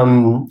right.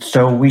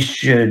 So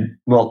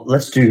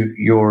let's do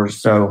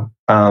yours. So,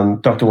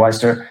 Dr.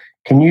 Weiser,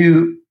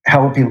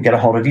 how will people get a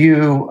hold of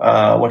you?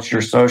 What's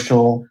your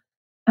social?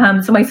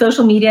 So my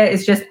social media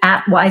is just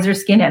at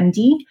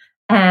WeiserSkinMD,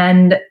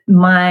 and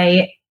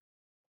my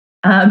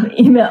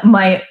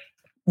my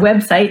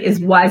website is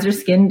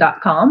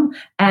weiserskin.com.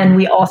 And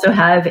we also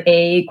have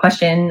a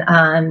question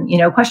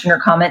or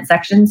comment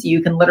section. So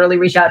you can literally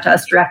reach out to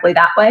us directly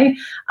that way.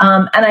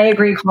 And I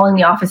agree, calling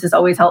the office is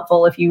always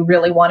helpful if you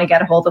really want to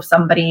get a hold of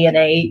somebody in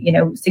a,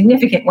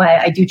 significant way.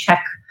 I do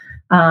check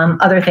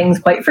other things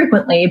quite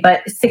frequently,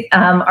 but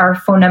our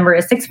phone number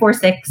is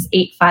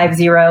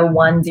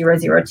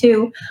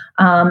 646-850-1002.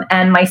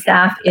 And my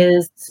staff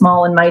is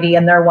small and mighty,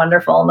 and they're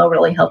wonderful, and they'll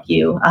really help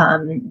you.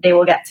 They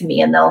will get to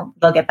me and they'll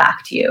get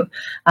back to you.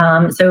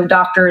 So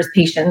doctors,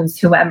 patients,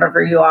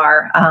 whomever you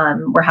are,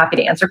 we're happy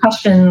to answer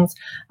questions,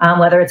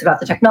 whether it's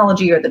about the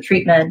technology or the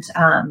treatment,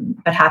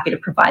 but happy to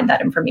provide that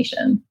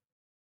information.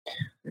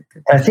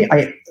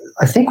 I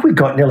think we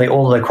got nearly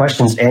all of the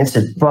questions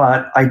answered,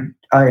 but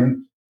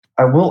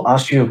I will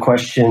ask you a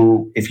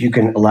question if you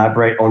can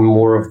elaborate on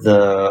more of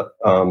the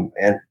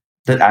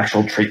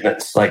actual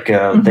treatments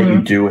that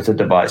you do with the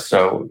device.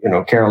 So,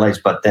 Keralase,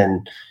 but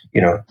then,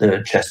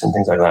 the chest and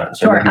things like that.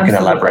 So sure, maybe you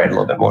can elaborate a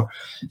little bit more.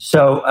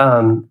 So,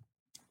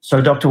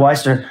 Dr.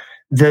 Weiser,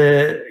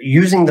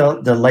 using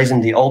the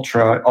Lasem, the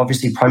Ultra,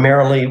 obviously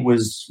primarily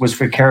was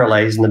for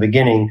Keralase in the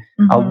beginning.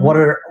 Mm-hmm. What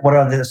are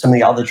some of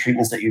the other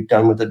treatments that you've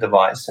done with the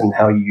device and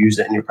how you use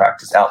it in your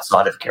practice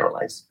outside of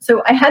Keralase?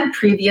 So I had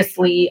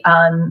previously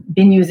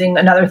been using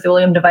another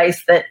thulium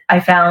device that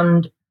I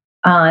found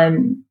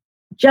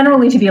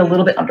generally to be a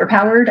little bit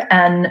underpowered.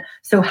 And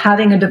so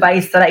having a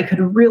device that I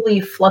could really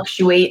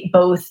fluctuate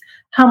both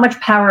how much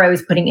power I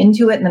was putting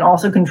into it and then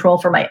also control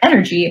for my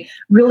energy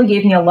really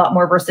gave me a lot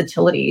more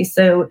versatility.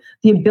 So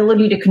the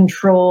ability to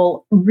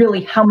control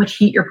really how much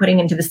heat you're putting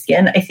into the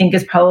skin, I think,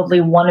 is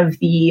probably one of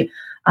the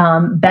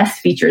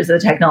best features of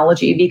the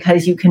technology,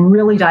 because you can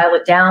really dial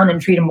it down and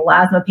treat a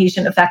melasma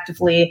patient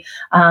effectively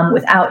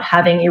without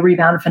having a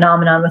rebound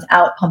phenomenon,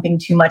 without pumping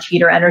too much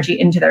heat or energy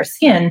into their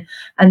skin.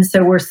 And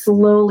so we're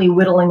slowly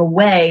whittling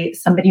away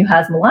somebody who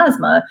has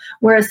melasma,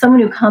 whereas someone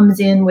who comes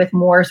in with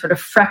more sort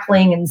of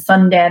freckling and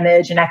sun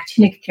damage and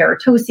actinic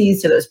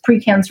keratoses, so those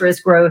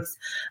precancerous growths,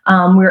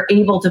 we're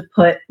able to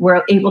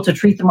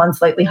treat them on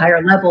slightly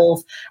higher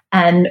levels.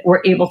 And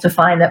we're able to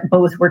find that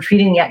both we're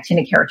treating the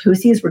actinic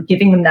keratoses, we're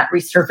giving them that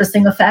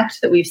resurfacing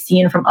effect that we've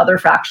seen from other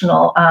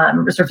fractional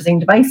resurfacing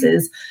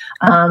devices,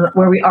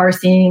 where we are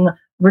seeing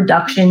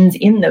reductions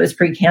in those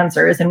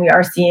precancers, and we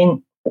are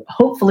seeing,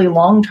 hopefully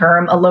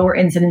long-term, a lower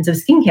incidence of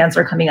skin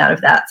cancer coming out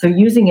of that. So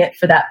using it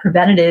for that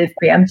preventative,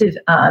 preemptive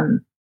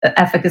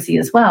efficacy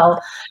as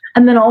well.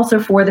 And then also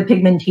for the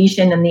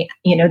pigmentation and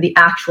the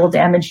actual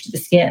damage to the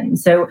skin.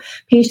 So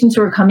patients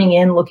who are coming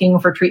in looking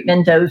for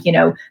treatment of,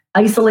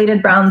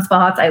 isolated brown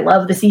spots. I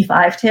love the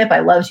C5 tip.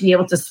 I love to be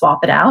able to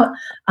swap it out.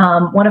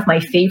 One of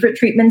my favorite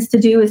treatments to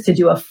do is to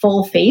do a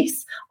full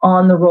face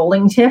on the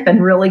rolling tip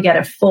and really get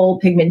a full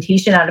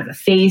pigmentation out of the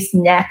face,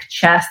 neck,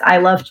 chest. I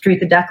love to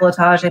treat the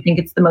décolletage. I think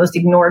it's the most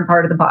ignored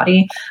part of the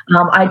body.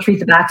 I treat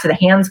the backs of the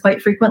hands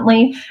quite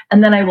frequently.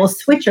 And then I will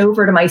switch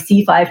over to my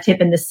C5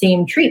 tip in the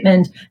same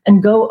treatment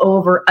and go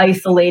over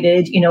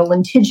isolated,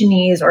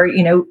 lentigines or,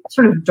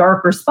 sort of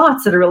darker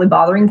spots that are really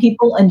bothering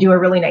people and do a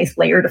really nice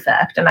layered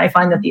effect. And I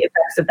find that the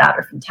effects of that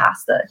are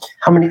fantastic.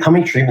 How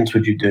many treatments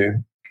would you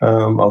do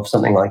of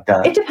something like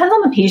that? It depends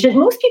on the patient.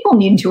 Most people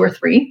need 2 or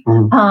 3.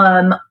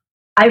 Mm-hmm.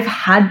 I've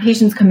had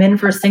patients come in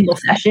for a single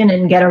session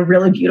and get a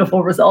really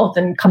beautiful result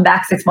and come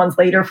back 6 months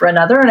later for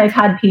another. And I've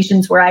had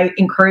patients where I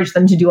encourage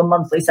them to do a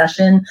monthly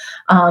session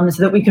so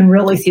that we can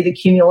really see the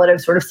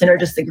cumulative sort of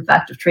synergistic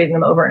effect of treating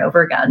them over and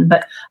over again.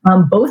 But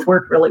both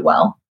work really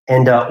well.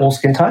 And all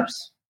skin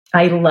types?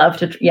 I love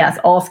to, yes,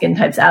 all skin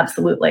types,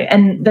 absolutely.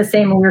 And the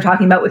same we were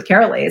talking about with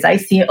Carolase. I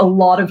see a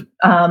lot of,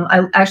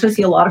 I actually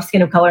see a lot of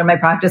skin of color in my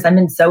practice. I'm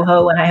in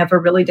Soho and I have a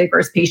really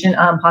diverse patient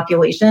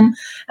population.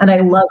 And I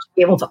love to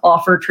be able to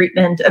offer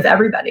treatment of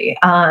everybody.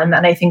 And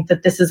I think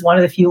that this is one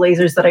of the few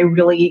lasers that I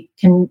really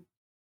can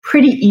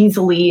pretty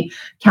easily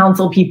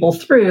counsel people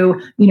through,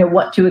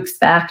 what to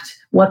expect,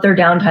 what their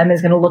downtime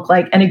is going to look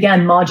like. And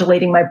again,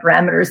 modulating my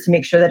parameters to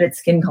make sure that it's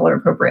skin color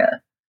appropriate.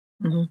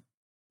 Mm-hmm.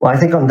 Well, I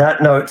think on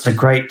that note, it's a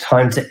great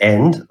time to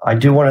end. I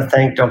do want to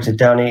thank Dr.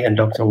 Downey and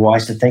Dr.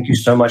 Weiser. Thank you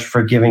so much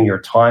for giving your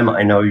time.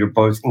 I know you're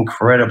both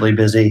incredibly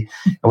busy,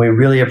 and we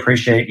really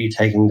appreciate you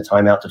taking the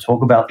time out to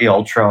talk about the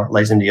Ultra,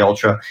 LaserMD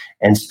Ultra,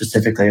 and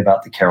specifically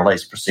about the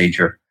Carolase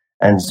procedure.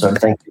 And so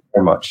thank you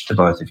very much to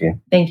both of you.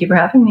 Thank you for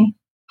having me.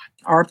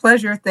 Our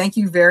pleasure. Thank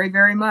you very,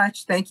 very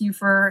much. Thank you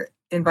for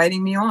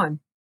inviting me on.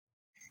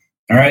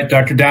 All right,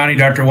 Dr. Downey,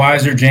 Dr.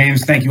 Weiser,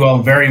 James, thank you all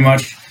very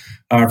much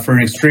for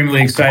an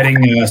extremely exciting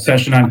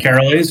session on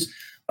Carolase.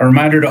 A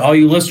reminder to all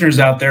you listeners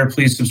out there,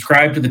 please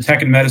subscribe to the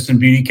Tech and Medicine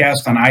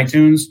BeautyCast on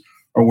iTunes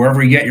or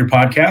wherever you get your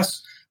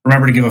podcasts.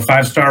 Remember to give a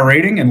 5-star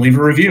rating and leave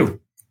a review.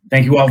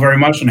 Thank you all very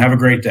much and have a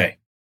great day.